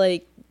 but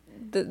like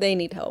they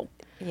need help.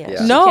 Yeah,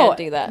 Yeah. she No, can't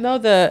do that. No,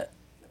 the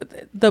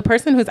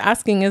person who's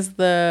asking is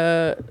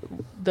the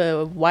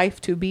wife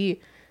to be.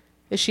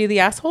 Is she the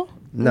asshole?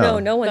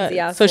 No one's the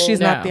asshole. So she's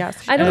not No. the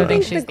asshole. I don't don't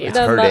think think she's the, the the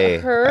asshole. mo- It's her day,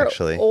 her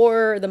actually.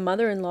 or the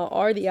mother-in-law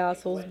are the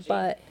assholes,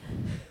 but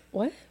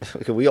what?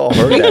 Okay, we all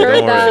heard We that. heard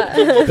Don't that.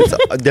 worry.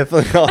 It's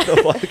definitely not the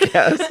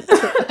podcast.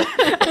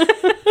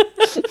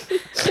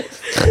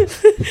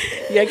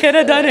 You could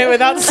have done it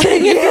without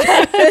saying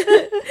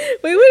it.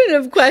 We wouldn't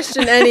have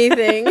questioned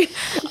anything.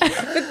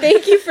 But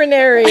thank you for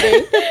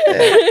narrating.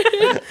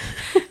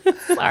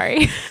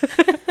 Sorry.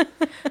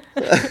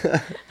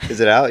 Is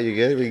it out? You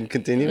good? We can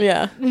continue.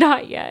 Yeah.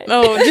 Not yet.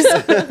 Oh,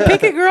 just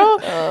pick it, girl.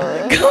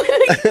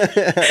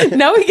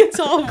 Now we get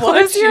to all watch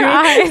Close your you.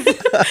 eyes.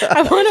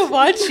 I want to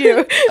watch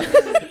you.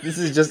 This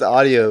is just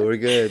audio. We're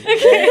good.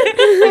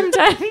 I'm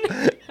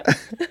done.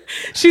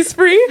 She's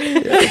free.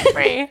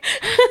 Free.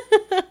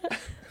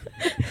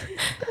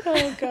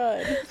 Oh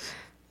God.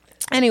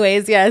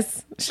 Anyways,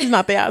 yes, she's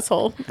not the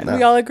asshole. No.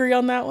 We all agree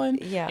on that one.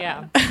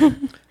 Yeah. Yeah.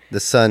 The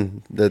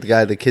son, the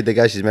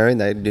guy she's marrying,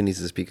 that dude needs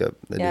to speak up.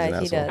 That Yeah,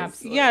 dude's he an asshole. does.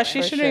 Absolutely. Yeah,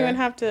 she For shouldn't sure. even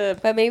have to.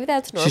 But maybe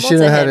that's normal.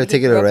 shouldn't have had him. to He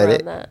take it to grew up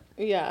Reddit. around that.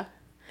 Yeah.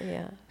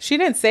 Yeah. She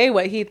didn't say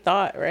what he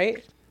thought,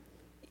 right?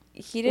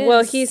 He didn't.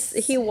 Well, he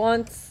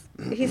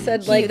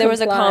said like there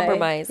was a comply.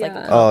 compromise, like a Yeah.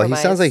 Oh, he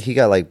Compromise. sounds like he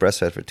got like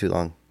breastfed for too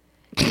long.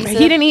 He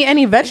didn't eat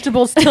any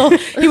vegetables till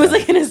he was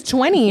like in his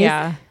 20s.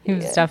 Yeah. He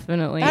was Yeah.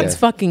 definitely. That's Yeah.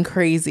 fucking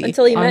crazy.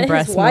 Until he On met his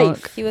breast wife.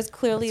 milk. He was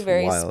clearly That's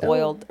very wild.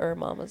 spoiled, or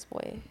mama's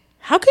boy.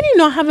 How can you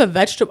not have a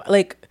vegetable?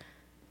 Like,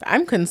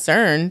 I'm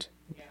concerned.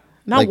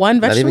 Not Like, one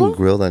Not vegetable? even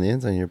grilled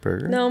onions on your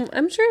burger. No,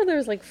 I'm sure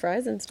there's like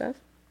fries and stuff.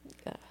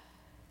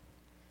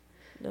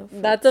 No.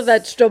 That's a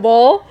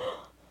vegetable.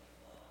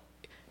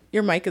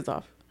 Your mic is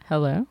off.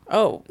 Hello.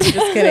 Oh,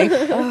 just kidding.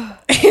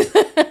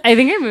 I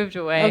think I moved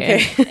away.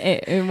 Okay.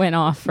 And it went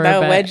off for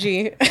That a bit.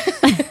 wedgie.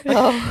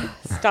 Oh,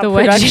 Stop The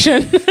wedgie.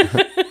 production.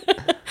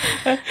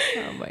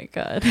 Oh my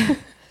god.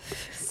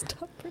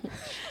 stop.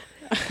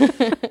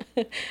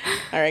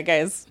 All right,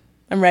 guys.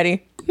 I'm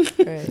ready.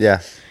 Right.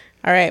 Yeah.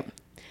 All right.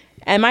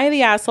 Am I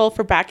the asshole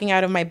for backing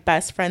out of my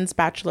best friend's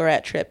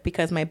bachelorette trip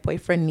because my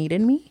boyfriend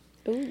needed me?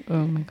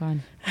 Oh my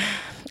god.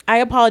 I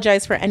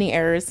apologize for any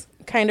errors.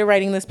 Kind of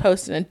writing this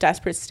post in a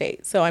desperate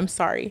state, so I'm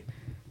sorry.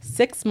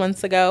 6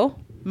 months ago,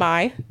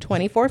 my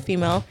 24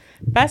 female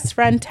best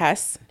friend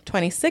Tess,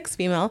 26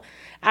 female,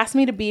 asked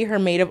me to be her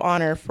maid of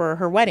honor for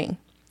her wedding.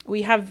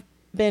 We have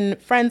been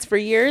friends for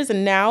years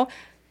and now,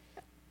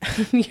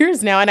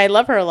 and I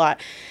love her a lot.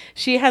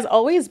 She has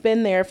always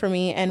been there for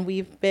me, and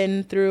we've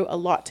been through a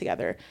lot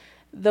together.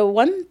 The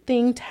one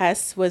thing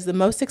Tess was the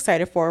most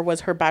excited for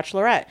was her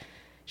bachelorette.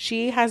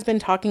 She has been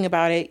talking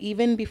about it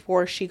even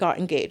before she got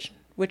engaged,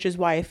 which is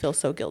why I feel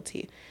so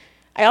guilty.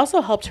 I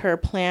also helped her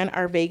plan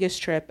our Vegas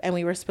trip, and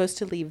we were supposed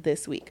to leave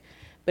this week.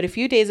 But a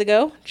few days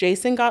ago,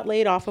 Jason got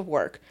laid off of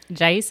work.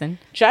 Jason.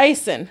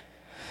 Jason.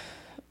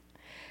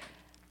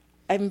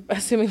 I'm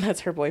assuming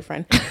that's her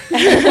boyfriend.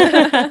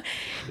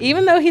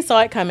 Even though he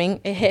saw it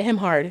coming, it hit him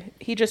hard.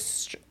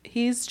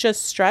 He's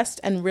just stressed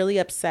and really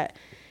upset.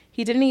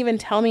 He didn't even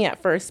tell me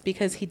at first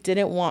because he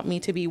didn't want me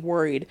to be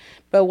worried.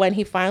 But when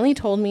he finally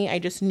told me, I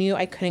just knew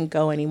I couldn't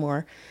go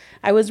anymore.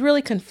 I was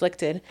really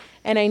conflicted,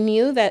 and I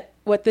knew that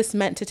what this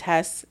meant to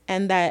Tess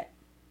and that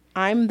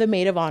I'm the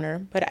maid of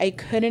honor, but I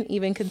couldn't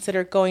even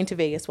consider going to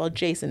Vegas while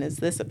Jason is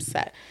this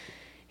upset.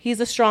 He's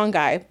a strong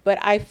guy, but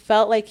I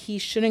felt like he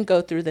shouldn't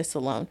go through this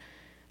alone.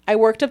 I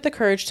worked up the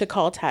courage to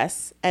call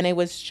Tess, and it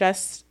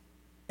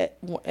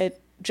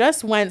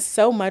just went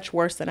so much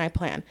worse than I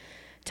planned.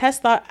 Tess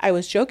thought I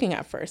was joking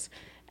at first,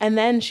 and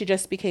then she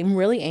just became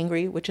really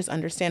angry, which is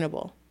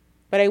understandable.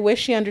 But I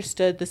wish she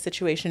understood the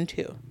situation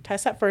too.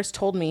 Tess at first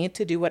told me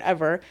to do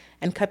whatever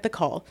and cut the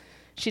call.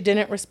 She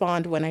didn't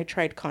respond when I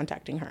tried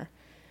contacting her.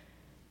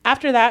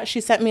 After that,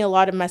 she sent me a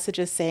lot of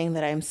messages saying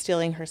that I'm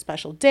stealing her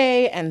special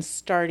day and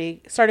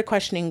started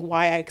questioning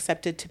why I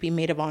accepted to be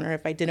maid of honor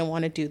if I didn't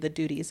want to do the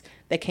duties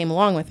that came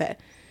along with it.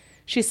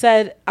 She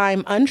said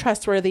I'm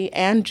untrustworthy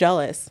and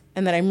jealous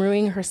and that I'm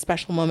ruining her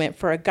special moment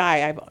for a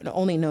guy I've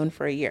only known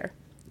for a year.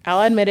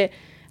 I'll admit it,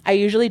 I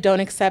usually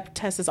don't accept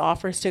Tess's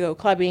offers to go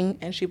clubbing,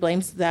 and she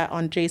blames that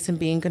on Jason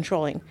being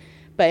controlling.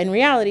 But in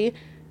reality,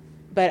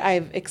 but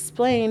I've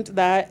explained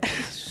that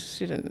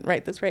she didn't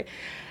write this right.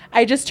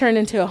 I just turned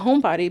into a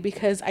homebody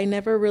because I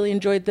never really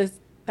enjoyed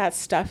that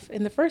stuff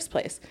in the first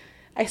place.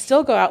 I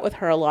still go out with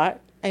her a lot.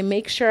 I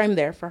make sure I'm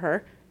there for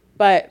her.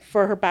 But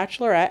for her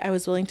bachelorette, I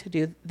was willing to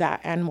do that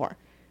and more.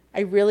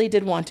 I really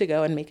did want to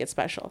go and make it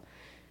special.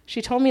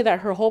 She told me that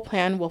her whole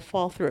plan will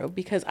fall through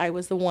because I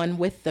was the one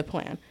with the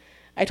plan.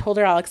 I told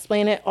her I'll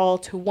explain it all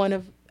to one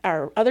of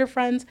our other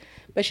friends,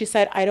 but she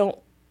said I don't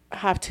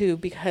have to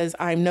because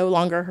I'm no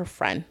longer her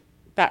friend.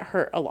 That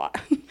hurt a lot.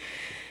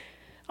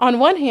 On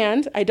one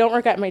hand, I don't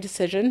regret my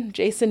decision.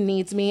 Jason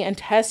needs me, and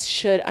Tess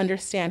should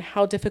understand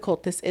how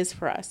difficult this is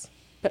for us.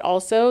 But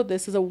also,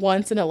 this is a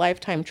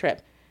once-in-a-lifetime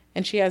trip,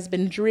 and she has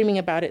been dreaming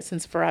about it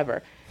since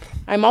forever.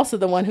 I'm also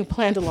the one who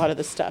planned a lot of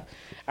this stuff.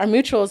 Our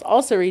mutuals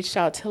also reached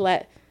out to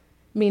let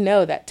me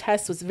know that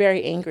Tess was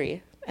very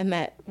angry and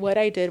that what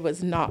I did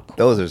was not cool.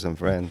 Those are some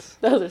friends.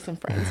 Those are some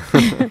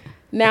friends.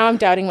 Now I'm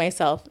doubting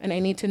myself, and I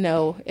need to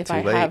know if Too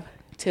I late. have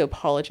to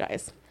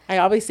apologize. I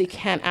obviously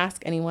can't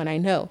ask anyone I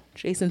know.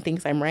 Jason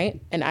thinks I'm right,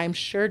 and I'm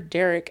sure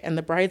Derek and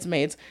the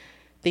bridesmaids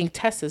think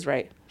Tess is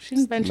right. She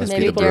mentioned Must be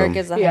Maybe the broom. Derek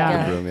is a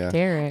Yeah. The broom, yeah.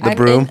 Derek. The I'm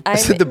broom. in- I I'm-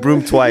 said the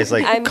broom twice,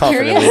 like I'm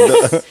confidently.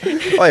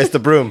 Oh, it's the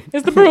broom.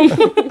 It's the broom.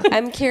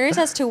 I'm curious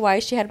as to why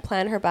she had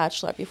planned her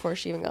bachelorette before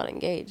she even got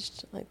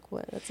engaged. Like,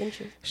 what? That's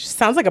interesting. She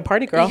sounds like a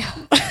party girl.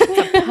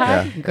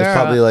 Yeah, it's Girl.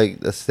 probably like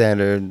the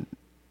standard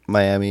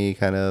Miami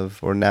kind of,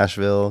 or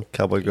Nashville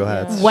cowboy girl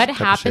hats. What type of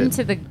happened shit.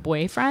 to the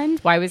boyfriend?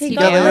 Why was he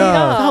got laid gone?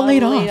 off. Got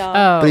laid off.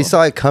 Oh, But he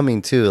saw it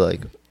coming too.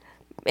 Like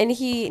And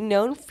he had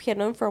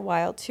known for a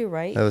while too,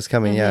 right? that was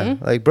coming. Yeah.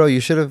 Like, bro, you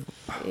should have.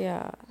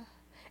 Yeah.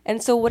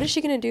 And so, what is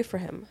she gonna do for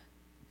him?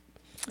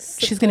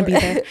 She's going to be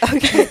there.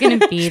 he's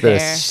gonna be there.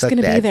 She's going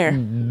to be there.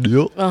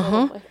 Yup. Uh-huh.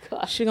 Oh my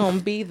gosh. She's going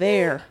to be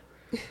there.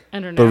 I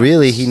don't know. But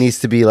really, he needs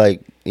to be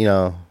like,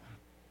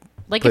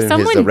 like putting if his,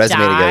 someone resume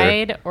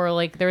died or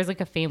like there was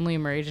like a family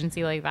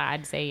emergency like that,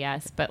 I'd say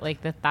yes. But like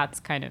that's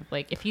kind of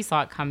like if you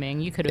saw it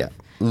coming, you could yeah. have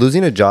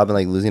Losing a job and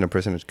like losing a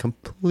person is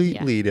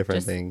completely Yeah, different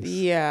just- things.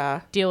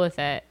 Yeah. deal with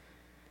it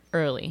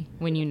early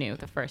when you knew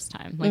the first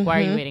time. Like why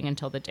are you waiting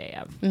until the day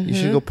of? You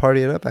should go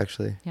party it up.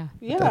 Actually, Yeah.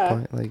 Yeah. at that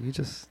point, like you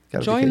just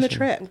got Join the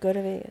trip. Go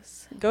to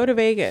Vegas. Go to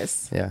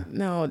Vegas. Yeah.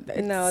 No.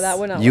 No, that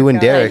would not You work and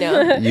out. Derek. I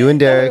know. You and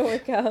That Derek.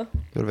 wouldn't work out.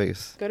 Go to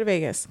Vegas. Go to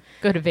Vegas.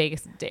 Go to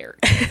Vegas, Derek.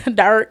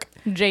 Dark.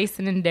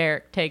 Jason and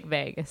Derek take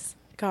Vegas.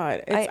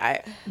 God,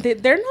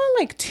 they're not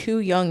like too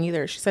young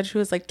either. She said she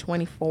was like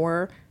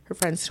 24. Her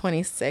friend's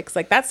 26.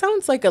 Like that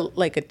sounds like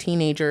a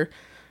teenager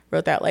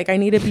wrote that. Like I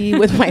need to be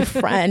with my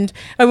friend.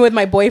 I'm with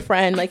my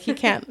boyfriend. Like he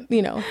can't,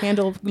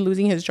 handle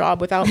losing his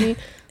job without me.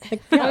 Like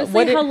yeah,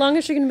 Honestly, how long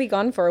is she going to be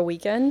gone for? A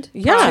weekend?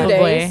 Yeah. 2 Probably.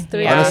 days?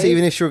 3 Yeah. Honestly, days?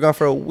 even if she were gone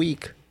for a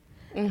week,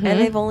 And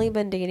they've only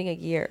been dating a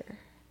year.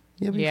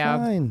 you'll be Yeah.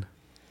 fine.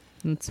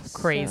 It's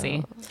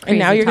crazy. and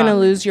now Crazy you're gonna talk.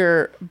 lose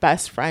your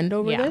best friend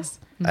over Yeah. this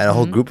And a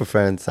whole group of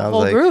friends sounds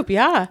whole like group.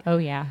 Yeah. Oh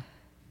yeah.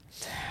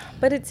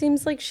 But it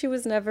seems like she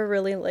was never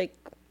really like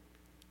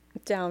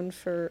down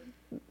for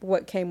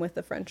what came with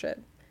the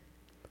friendship.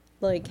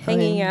 Like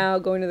hanging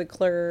out, going to the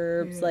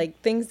clubs, like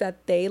things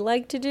that they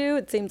like to do.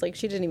 It seems like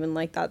she didn't even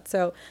like that.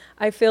 So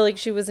I feel like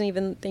she wasn't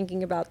even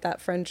thinking about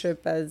that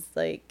friendship as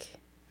like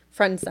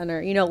friend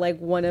center, like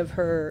one of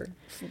her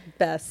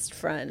best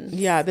friends.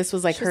 Yeah. This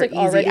was like She was her like easy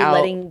already out.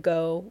 letting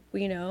go,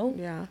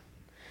 Yeah.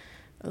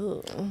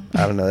 Ugh.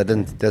 I don't know.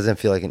 That doesn't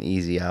feel like an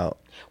easy out.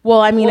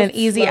 Well, I mean, Well, an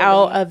easy slowly.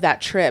 out of that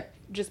trip.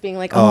 Just being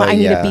like, I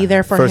need to be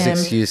there for First him.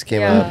 excuse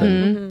came Yeah. up.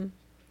 And Mm-hmm.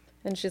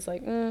 And she's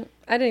like, I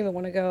didn't even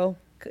want to go.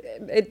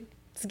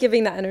 It's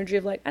giving that energy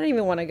of like, I didn't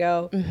even want to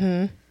go.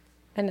 Mm-hmm.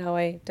 And now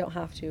I don't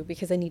have to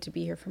because I need to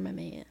be here for my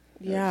man.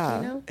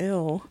 Yeah.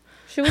 Ew.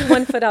 She was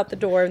 1 foot out the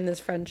door in this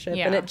friendship. And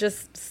Yeah. it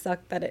just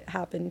sucked that it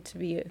happened to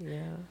be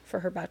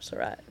for her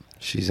bachelorette.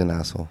 she's an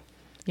asshole.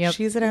 Yep.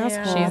 She's an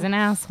asshole. She's an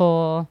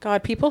asshole.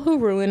 God, people who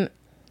ruin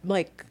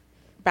like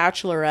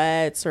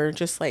bachelorettes or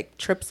just like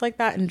trips like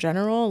that in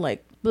general,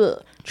 like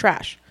ugh,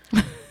 trash.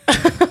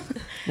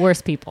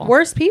 Worst people.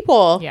 Worst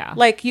people. Yeah.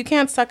 Like you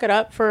can't suck it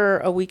up for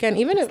a weekend,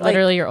 even if like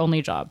Literally your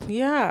only job.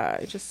 yeah,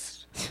 it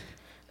just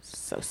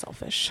so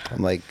selfish.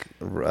 I'm like,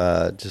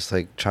 just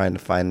like trying to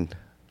find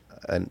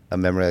a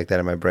memory like that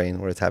in my brain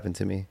where it's happened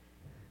to me,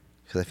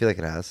 because I feel like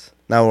it has.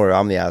 Not where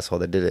I'm the asshole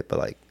that did it, but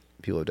like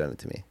people have done it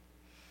to me.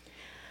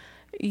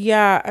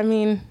 Yeah, I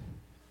mean,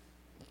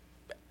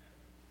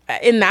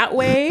 in that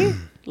way,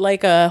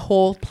 like a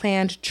whole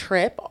planned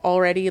trip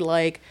already,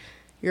 like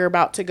you're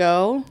about to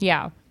go.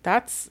 Yeah.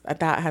 That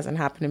hasn't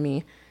happened to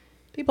me.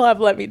 People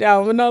have let me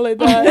down, but not like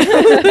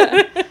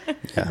that.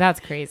 Yeah. That's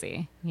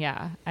crazy.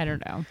 Yeah. I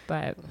don't know.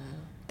 But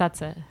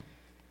that's an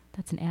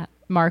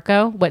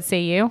Marco, what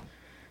say you?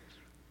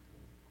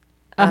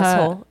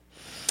 Asshole.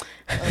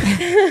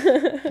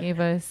 Gave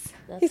us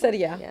He said,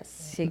 yeah.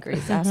 Yes, he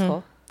agrees.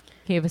 Asshole.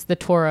 gave us the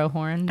Toro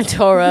horn.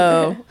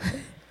 Toro.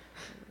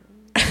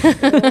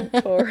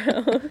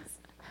 Toro.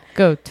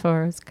 Go,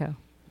 Toros, go.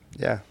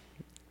 Yeah,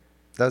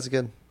 that was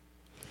good.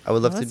 I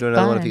would love That to was do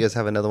another one if fun. you guys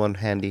have another one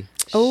handy.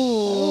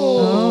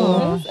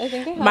 Oh. I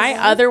think I My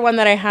other one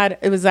that I had,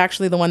 it was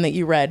actually the one that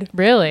you read.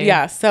 Really?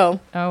 Yeah. So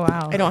Oh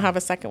wow. I don't have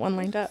a second one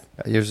lined up.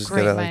 Yours is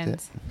Great good. I liked it.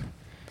 minds.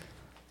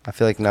 I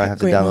feel like now I have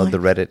to Great download mind. the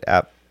Reddit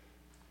app.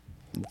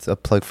 It's a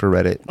plug for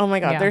Reddit Oh my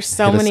God. Yeah. There's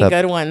so Hit us many up.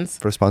 good ones.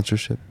 for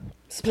sponsorship.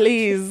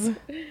 Please.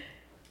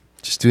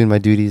 Just doing my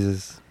duties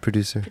as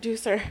producer.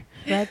 Producer.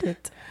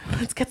 Reddit.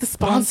 Let's get the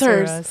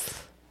Sponsor sponsors.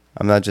 us.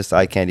 I'm not just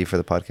eye candy for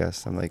the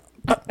podcast. I'm like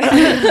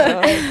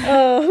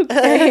Oh,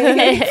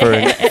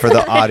 okay. for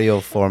the audio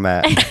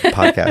format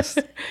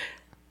podcast.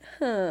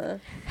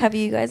 Have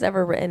you guys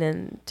ever written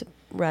into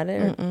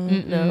Reddit?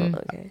 Mm-mm. No.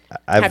 Okay.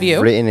 I've Have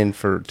you? written in to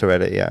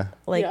Reddit. Yeah,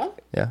 Like, Yeah.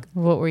 yeah.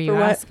 What were you For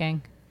what?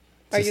 asking?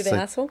 Are you Just the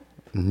like- asshole?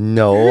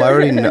 No, I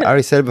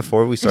already said it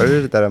before we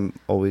started that I'm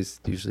always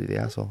usually the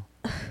asshole.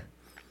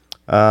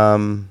 I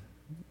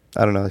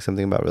don't know, like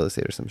something about real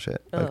estate or some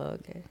shit. oh, Like,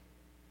 okay.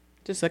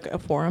 Just like a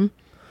forum.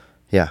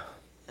 yeah.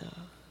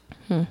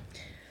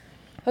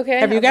 Okay. I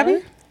Have you,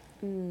 Gabby?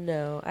 one.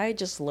 No, I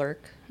just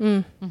lurk.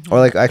 Mm. Or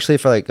like actually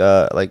for like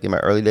in my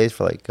early days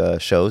for like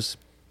shows,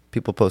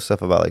 people post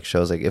stuff about like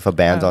shows like if a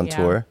band's Oh, on yeah.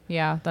 tour,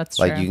 Yeah, that's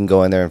like true. you can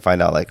go in there and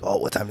find out like, oh,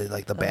 what time did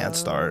like the band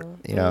start?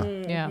 You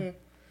know, Yeah.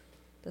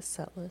 The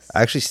set list.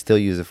 I actually still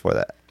use it for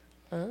that.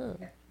 Oh.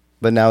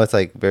 But now it's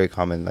like very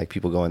common. Like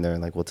people go in there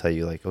and like will tell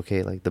you like,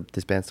 okay, like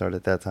this band started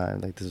at that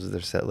time. Like this was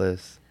their set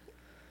list.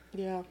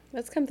 Yeah.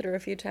 That's come through a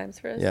few times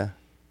for us. Yeah.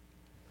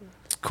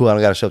 Cool. I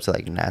don't gotta show up to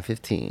like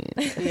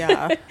 9:15.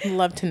 Yeah.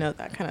 Love to know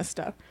that kind of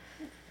stuff.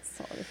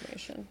 Solid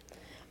information.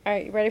 All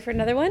right, you ready for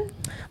another one?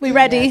 We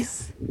ready?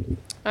 Yes.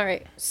 All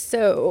right.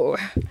 So,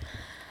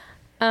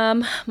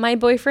 my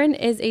boyfriend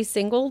is a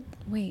single.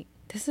 Wait,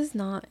 this is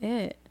not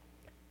it.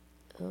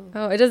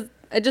 Oh, it does.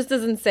 It just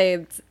doesn't say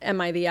it's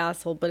 "Am I the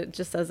asshole?" But it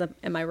just says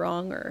 "Am I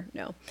wrong?" or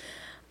no.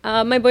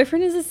 My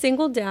boyfriend is a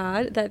single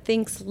dad that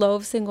thinks low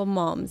of single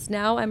moms.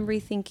 Now I'm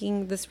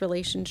rethinking this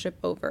relationship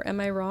over. Am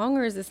I wrong,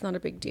 or is this not a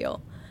big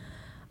deal?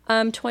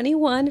 I'm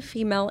 21,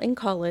 female in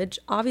college.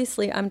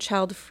 Obviously, I'm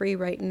child free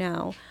right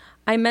now.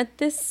 I met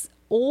this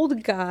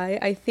old guy.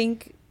 I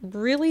think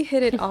really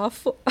hit it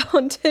off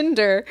on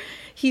Tinder.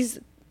 He's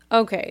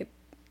okay.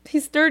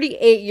 He's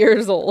 38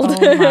 years old.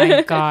 Oh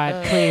my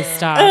God! Please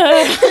stop.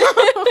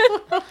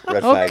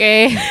 Red flag.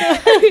 Okay.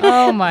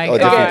 Oh my Oh,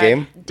 God. different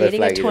game. Red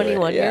Dating a flag either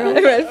way.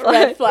 21-year-old?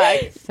 Red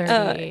flag.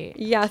 38.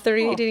 Yeah,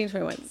 38, dating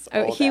 21.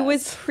 old He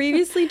was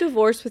previously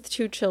divorced with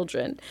 2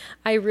 children.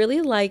 I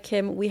really like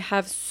him. We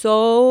have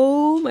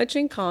so much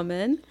in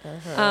common.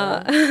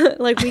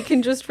 Like we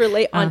can just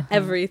relate on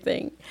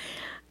everything.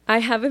 I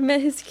haven't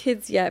met his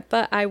kids yet,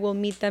 but I will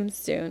meet them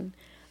soon.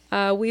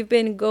 We've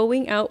been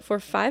going out for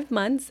 5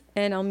 months,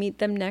 and I'll meet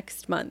them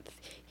next month.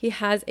 He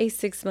has a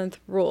 6-month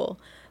rule.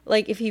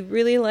 Like, if he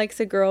really likes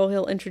a girl,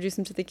 he'll introduce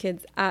him to the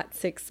kids at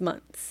 6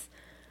 months.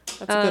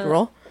 That's a good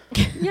rule.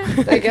 Yeah,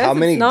 I guess. How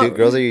many it's not-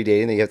 girls are you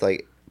dating that you have to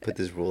like put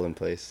this rule in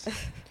place?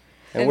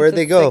 And it's where'd a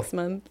they go? 6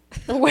 month.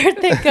 Where'd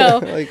they go?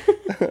 Like,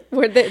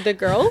 Where'd the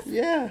girls?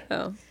 yeah.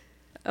 Oh,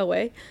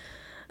 away.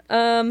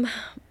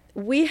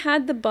 We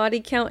had the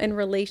body count and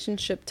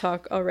relationship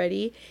talk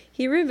already.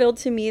 He revealed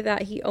to me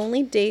that he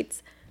only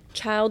dates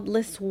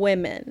childless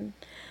women.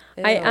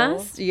 I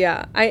asked,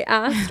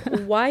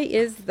 why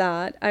is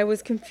that? I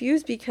was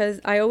confused because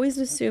I always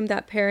assumed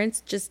that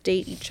parents just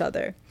date each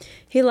other.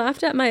 He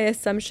laughed at my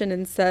assumption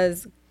and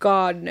says,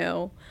 God,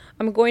 no.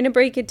 I'm going to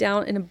break it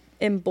down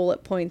in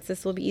bullet points.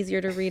 This will be easier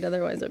to read,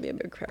 otherwise it'll be a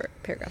big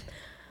paragraph.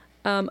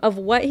 Of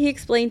what he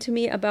explained to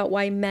me about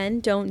why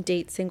men don't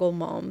date single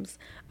moms.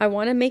 I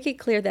want to make it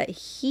clear that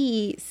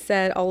he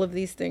said all of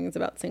these things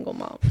about single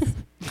moms.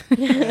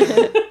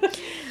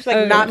 She's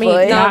like, not me.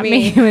 boy. Not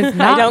me. It was I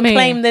not don't me.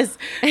 claim this.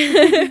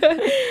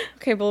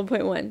 Okay, bullet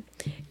point 1.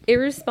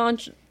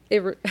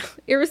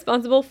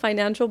 Irresponsible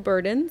financial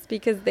burdens,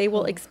 because they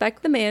will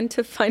expect the man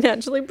to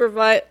financially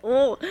provide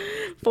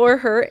for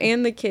her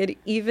and the kid,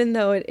 even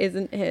though it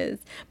isn't his.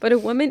 But a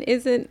woman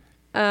isn't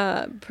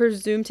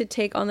presumed to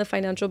take on the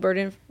financial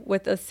burden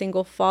with a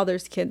single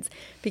father's kids,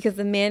 because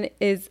the man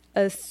is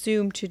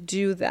assumed to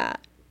do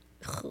that.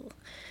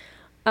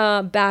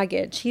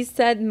 Baggage. He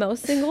said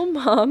most single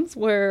moms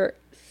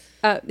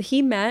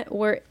he met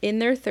were in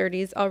their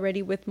 30s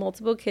already with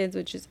multiple kids,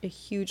 which is a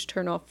huge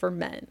turnoff for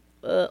men.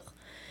 Ugh.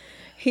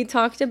 He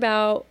talked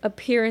about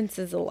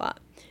appearances a lot,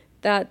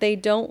 that they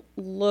don't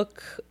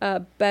look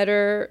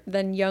better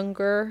than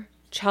younger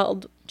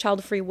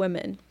child-free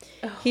women.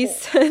 He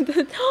said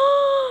that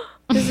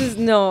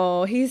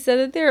he said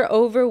that they're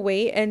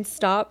overweight and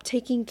stop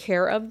taking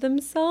care of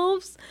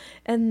themselves,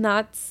 and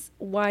that's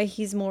why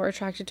he's more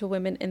attracted to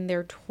women in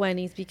their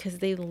 20s, because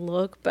they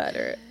look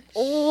better.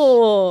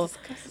 Oh,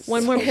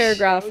 one more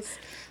paragraph.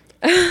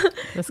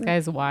 This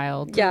guy's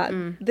wild. Yeah,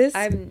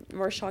 I'm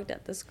more shocked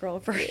at this girl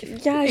for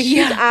she's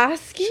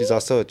asking. She's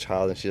also a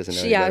child and she doesn't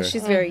know any better.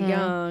 She's very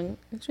young,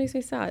 which makes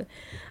me sad.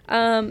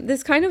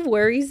 This kind of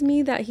worries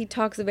me that he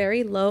talks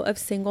very low of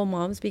single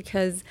moms,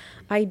 because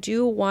I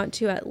do want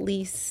to at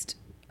least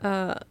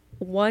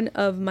one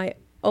of my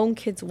own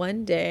kids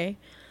one day.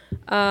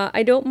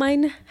 I don't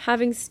mind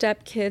having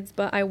step kids,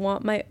 but I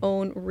want my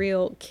own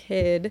real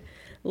kid.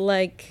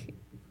 like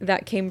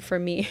that came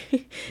from me.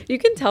 You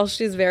can tell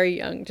she's very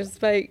young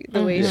just by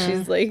the way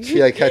she's like.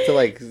 She like had to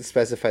like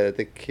specify that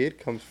the kid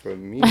comes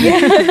from me.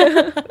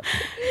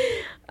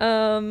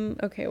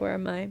 Okay, where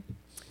am I?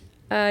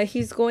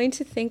 He's going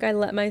to think I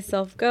let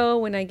myself go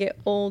when I get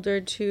older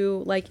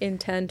too, like in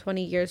 10,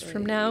 20 years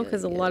from now,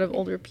 because a lot of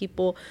older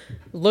people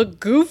look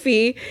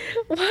goofy.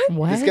 What?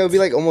 What? This guy would be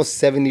like almost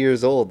 70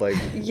 years old. Like,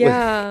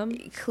 Yeah.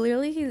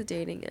 Clearly, he's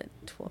dating at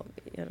 12.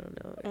 I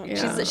don't know. Yeah.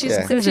 She's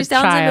Yeah. This she is a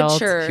sounds child.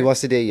 immature. he wants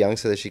to date young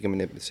so that she can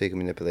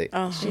manipulate.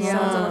 Oh, She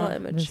sounds a little This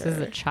immature. is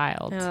a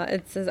child.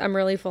 It says, I'm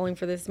really falling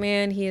for this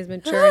man. He is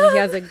mature and he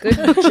has a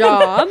good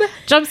job.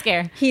 Jump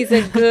scare. He's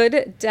a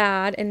good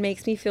dad and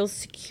makes me feel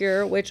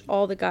secure, which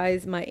all the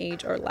guys my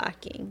age are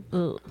lacking.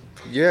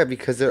 Yeah,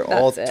 because they're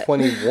all That's it.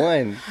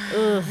 21.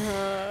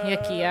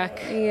 Yucky yuck.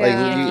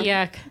 Yeah. Like,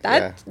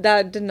 Yuck.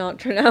 That did not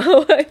turn out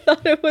how I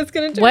thought it was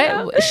going to turn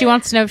out. What? She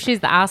wants to know if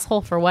she's the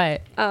asshole for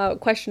what?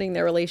 Questioning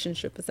their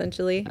relationship,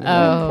 essentially.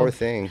 Oh. Poor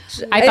thing.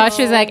 I thought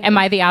she was like, am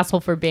I the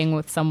asshole for being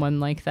with someone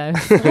like this?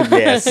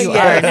 Yes. You are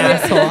an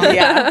asshole.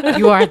 yeah.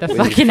 You are the When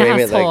you fucking frame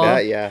it asshole. like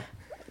that, yeah.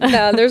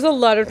 No, there's a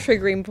lot of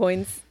triggering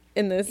points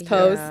in this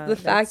post. Yeah, The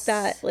fact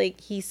that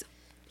like he's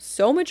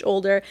so much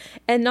older,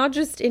 and not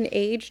just in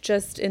age,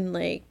 just in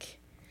like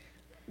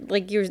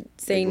you're Like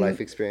saying,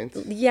 life experience.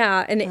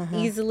 yeah, and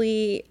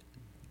easily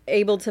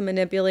able to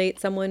manipulate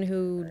someone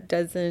who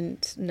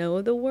doesn't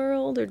know the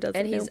world or doesn't.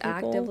 And he's know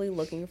people. actively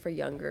looking for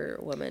younger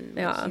women.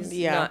 Like, Yeah. he's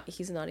Yeah.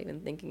 He's not even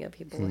thinking of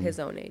people his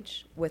own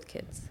age with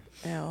kids.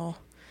 Ew.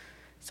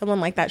 Someone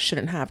like that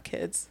shouldn't have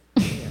kids.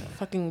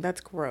 Fucking,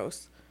 that's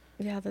gross.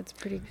 Yeah, that's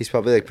pretty. He's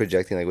probably like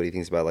projecting like what he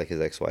thinks about like his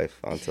ex-wife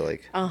onto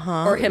like.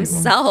 Or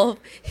himself.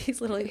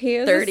 He's literally He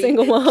is 30. a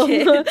single mom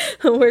kid.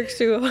 who works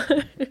too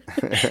hard.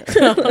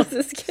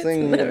 This kid's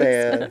Single never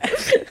dad.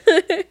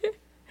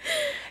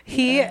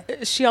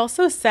 She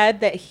also said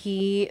that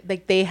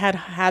they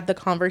had the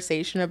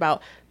conversation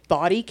about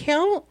body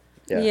count.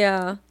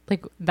 Yeah.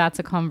 Like, that's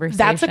a conversation.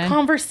 That's a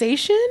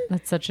conversation?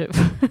 That's such a...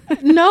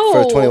 No.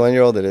 For a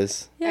 21-year-old, it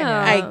is.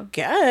 Yeah. I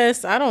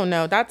guess. I don't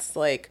know. That's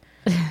like,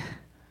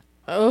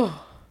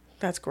 oh,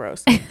 that's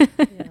gross.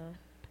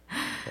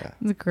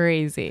 It's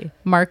crazy.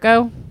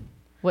 Marco,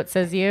 what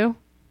says you?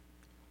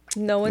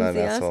 No one's Not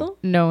the an asshole. asshole.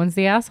 No one's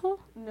the asshole?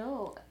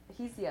 No,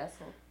 he's the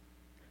asshole.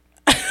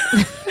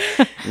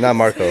 Not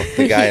Marco,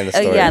 the guy in the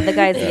story. Yeah, the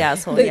guy's the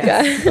asshole. The yes.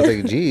 guy. I was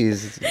like,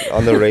 geez,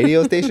 on the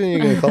radio station, you're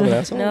going to call him an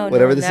asshole? No,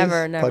 Whatever no, this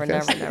never, is? never,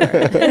 podcast?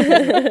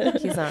 never.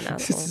 He's not an asshole.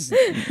 This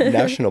is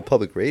National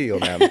Public Radio,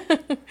 ma'am.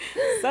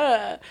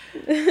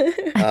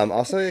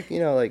 Also, you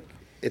know, like,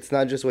 it's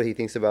not just what he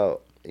thinks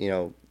about, you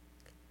know,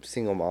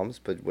 single moms,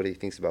 but what he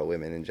thinks about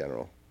women in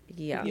general.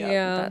 Yeah.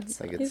 Yeah. That's,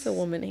 Like, He's a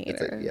woman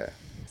It's hater. like, yeah,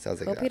 sounds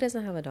like hope he that.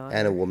 doesn't have a daughter.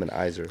 And a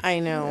womanizer. I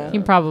know. He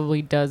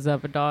probably does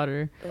have a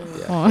daughter.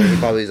 Yeah. He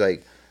probably is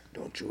like,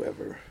 don't you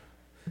ever.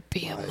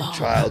 Be My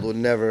child would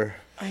never.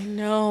 I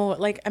know.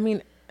 Like, I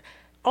mean,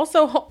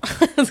 also,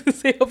 I was gonna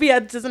say, hope he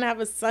doesn't have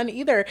a son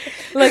either.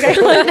 Like, I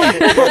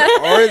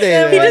What are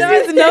they? he man? just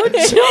has no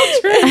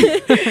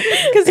children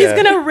because he's Yeah.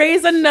 gonna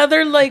raise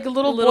another like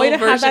little boy to have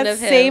version that of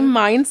him. same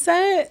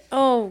mindset.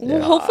 Oh,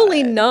 Well,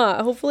 hopefully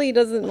not. Hopefully he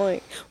doesn't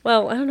like.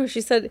 Well, I don't know.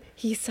 She said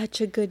he's such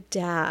a good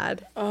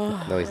dad.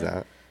 No, he's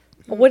not.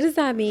 What does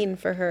that mean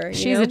for her? you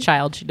She's know? a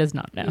child. She does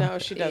not know. no,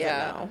 she doesn't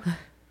Yeah. know.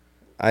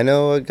 I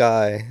know a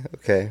guy,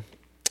 okay,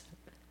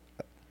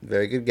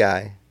 very good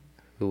guy,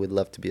 who would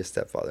love to be a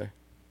stepfather.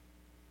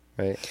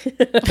 Right?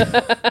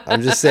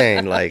 I'm just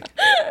saying, like,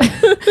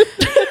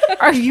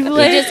 Are you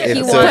like just- he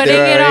putting wants-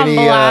 it on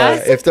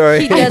blast? if there are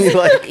He any, doesn't,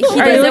 like, he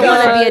doesn't you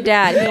want to God. be a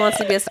dad. He wants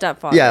to be a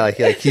stepfather. yeah, like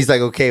he's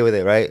like okay with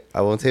it, right?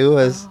 I won't tell you who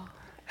is.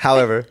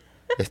 However,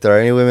 if there are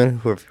any women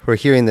who are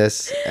hearing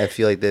this and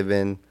feel like they've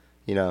been,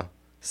 you know,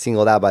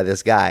 singled out by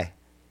this guy,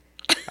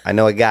 I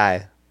know a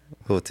guy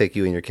who will take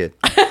you and your kid.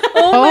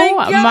 Oh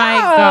my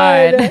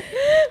god.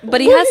 But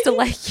he has to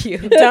like you.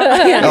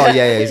 Oh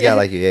yeah, he's got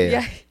like you,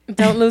 yeah.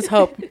 Don't lose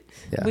hope.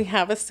 Yeah. We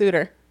have a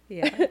suitor.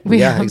 Yeah.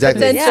 Yeah,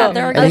 exactly. Potential. Yeah,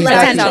 there are And good he's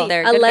guys not- out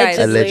there. Good guys.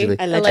 Allegedly.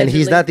 And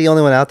he's not the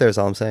only one out there, is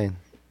all I'm saying.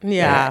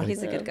 Yeah.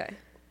 He's a good guy.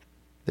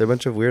 There are a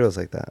bunch of weirdos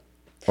like that.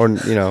 Or,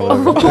 you know,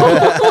 Like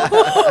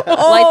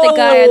the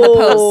guy in the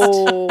post.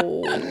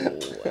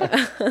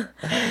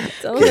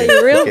 Sounds like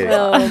real Okay.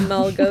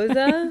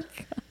 Malgoza.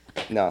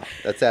 no,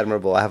 that's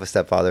admirable. I have a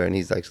stepfather, and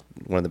he's like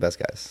one of the best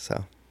guys.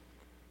 So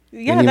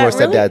Yeah, we need more that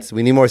really- stepdads.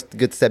 We need more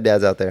good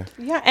stepdads out there.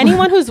 Yeah,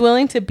 anyone who's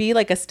willing to be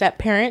like a step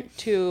parent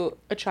to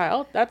a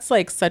child, that's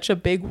like such a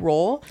big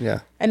role. Yeah.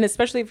 And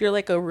especially if you're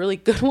like a really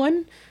good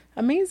one,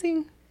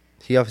 amazing.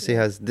 He obviously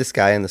has, this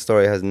guy in the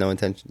story has no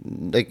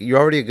intention. Like, you're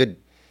already a good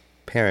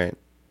parent,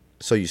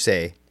 so you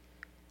say.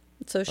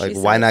 So she Like,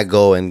 says, why not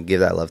go and give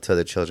that love to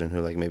other children who,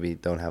 like, maybe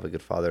don't have a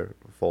good father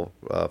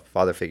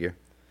figure?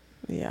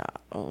 Yeah.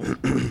 Oh.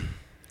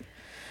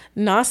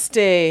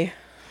 Nasty.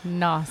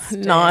 Nasty.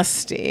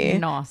 Nasty.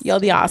 Nasty. You're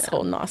the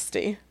asshole,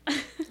 nasty.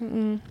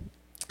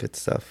 Good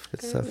stuff.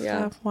 Good stuff.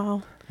 Yeah.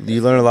 Wow.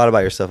 You learn a lot about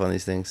yourself on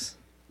these things.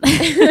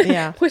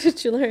 Yeah. What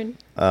did you learn?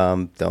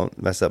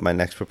 Don't mess up my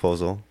next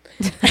proposal.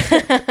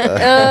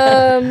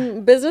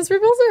 Business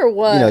proposal or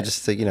what?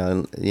 Just to,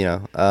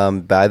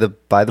 buy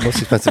the most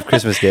expensive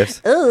Christmas gifts.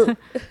 By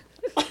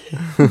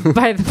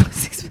the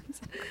most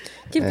expensive.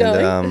 Keep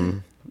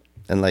going.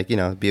 And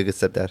be a good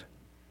stepdad.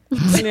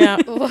 Yeah.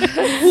 Who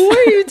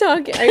are you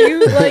talking? Are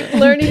you like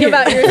learning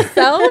about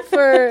yourself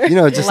or?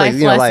 Just Life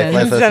life lessons.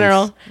 lessons. In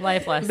general.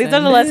 Life lessons. These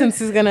are the lessons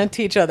he's going to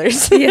teach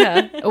others.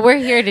 Yeah. We're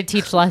here to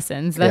teach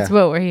lessons. That's Yeah.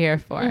 what we're here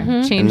for.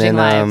 Changing And then,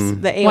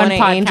 lives. The One A1A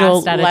podcast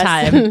Angel at a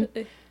lesson.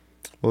 time.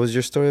 What was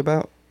your story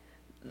about?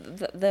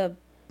 The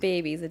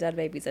babies, the dead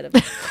babies at a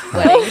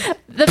wedding.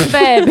 The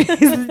babies,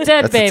 the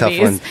dead That's babies. a tough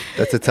one.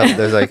 That's a tough.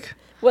 There's like.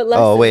 What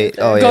lesson? Oh wait. is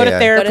there? Oh yeah. Go to yeah.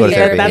 therapy. Go to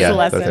therapy. That's yeah. a Go to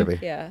lesson. therapy.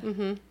 Yeah.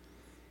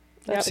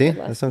 That's See, a good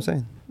that's lesson. what I'm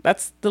saying.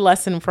 That's the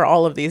lesson for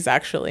all of these,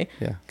 actually.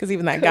 Yeah. Because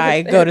even that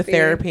guy, go to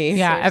therapy.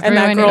 Yeah, And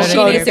that everyone girl, go to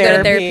go to She needs to go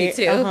to therapy.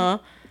 therapy, too. Uh-huh.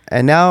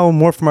 And now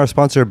more from our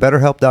sponsor,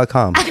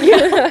 BetterHelp.com.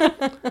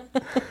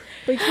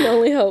 We can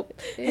only hope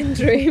and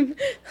dream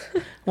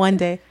One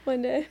day.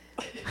 one day.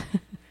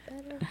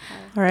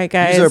 All right,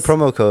 guys. Use our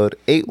promo code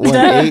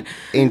 818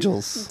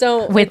 Angels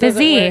Don't With it a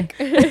doesn't Z. work.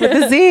 With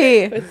a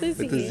Z. With the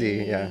Z. with the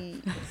Z. Yeah.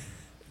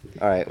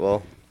 All right.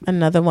 Well,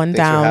 Another one thanks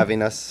down. for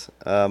having us.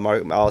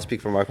 Mark, I'll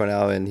speak for Marco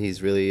now, and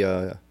he's really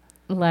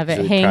Love it.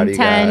 Really proud Hang of you guys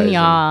 10, and-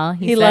 y'all.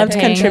 He said loved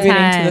hang contributing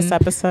 10. to this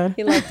episode.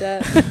 He loved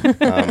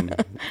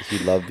it. he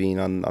loved being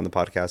on the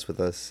podcast with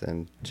us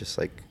and just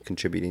like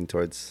contributing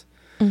towards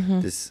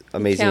Mm-hmm. this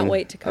amazing,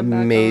 wait to come back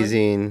on.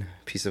 amazing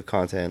piece of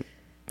content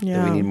that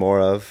Yeah. we need more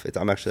of.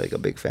 I'm actually like a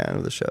big fan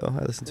of the show.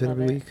 I listen to Love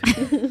it every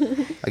it.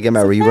 week. I get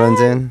my reruns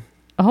in.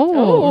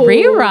 Oh, Oh,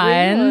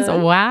 reruns.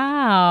 reruns.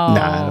 Wow.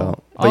 Nah, I don't.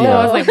 But, Oh,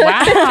 I was like,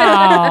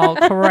 wow,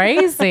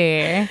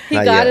 crazy. He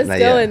Not got yet, us not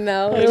going yet.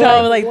 though. I We're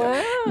know, like,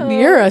 wow.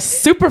 You're a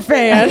super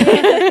fan.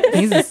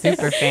 He's a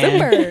super fan.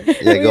 Super.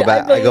 yeah, I go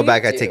back. I go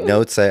back. I believed take you.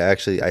 notes. I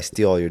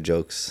steal all your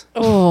jokes.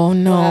 Oh,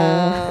 no.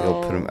 I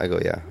go put them. I go,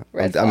 yeah.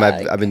 Red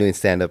I've been doing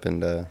stand up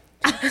and I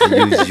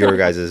use your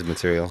guys'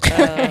 material.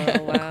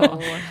 Oh, wow.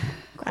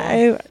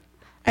 I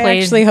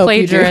actually hope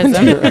you do.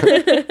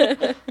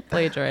 Plagiarism.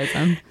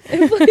 Plagiarism.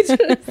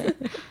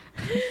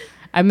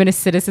 I'm gonna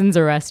citizens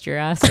arrest your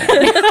ass.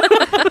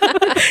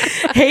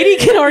 Haiti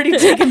can already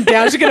take him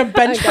down. She's going to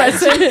bench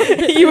press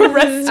him. You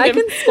arrest I him.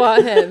 can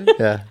squat him.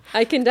 Yeah.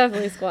 I can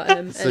definitely squat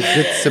him. It's a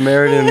good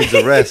Samaritan's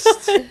arrest.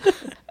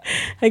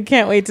 I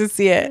can't wait to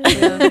see it.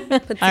 Yeah,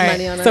 put some All right,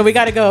 money on So us. we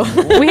got to go.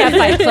 We have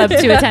Fight Club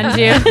to attend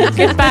to.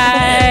 Goodbye.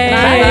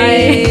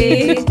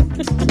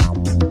 Bye.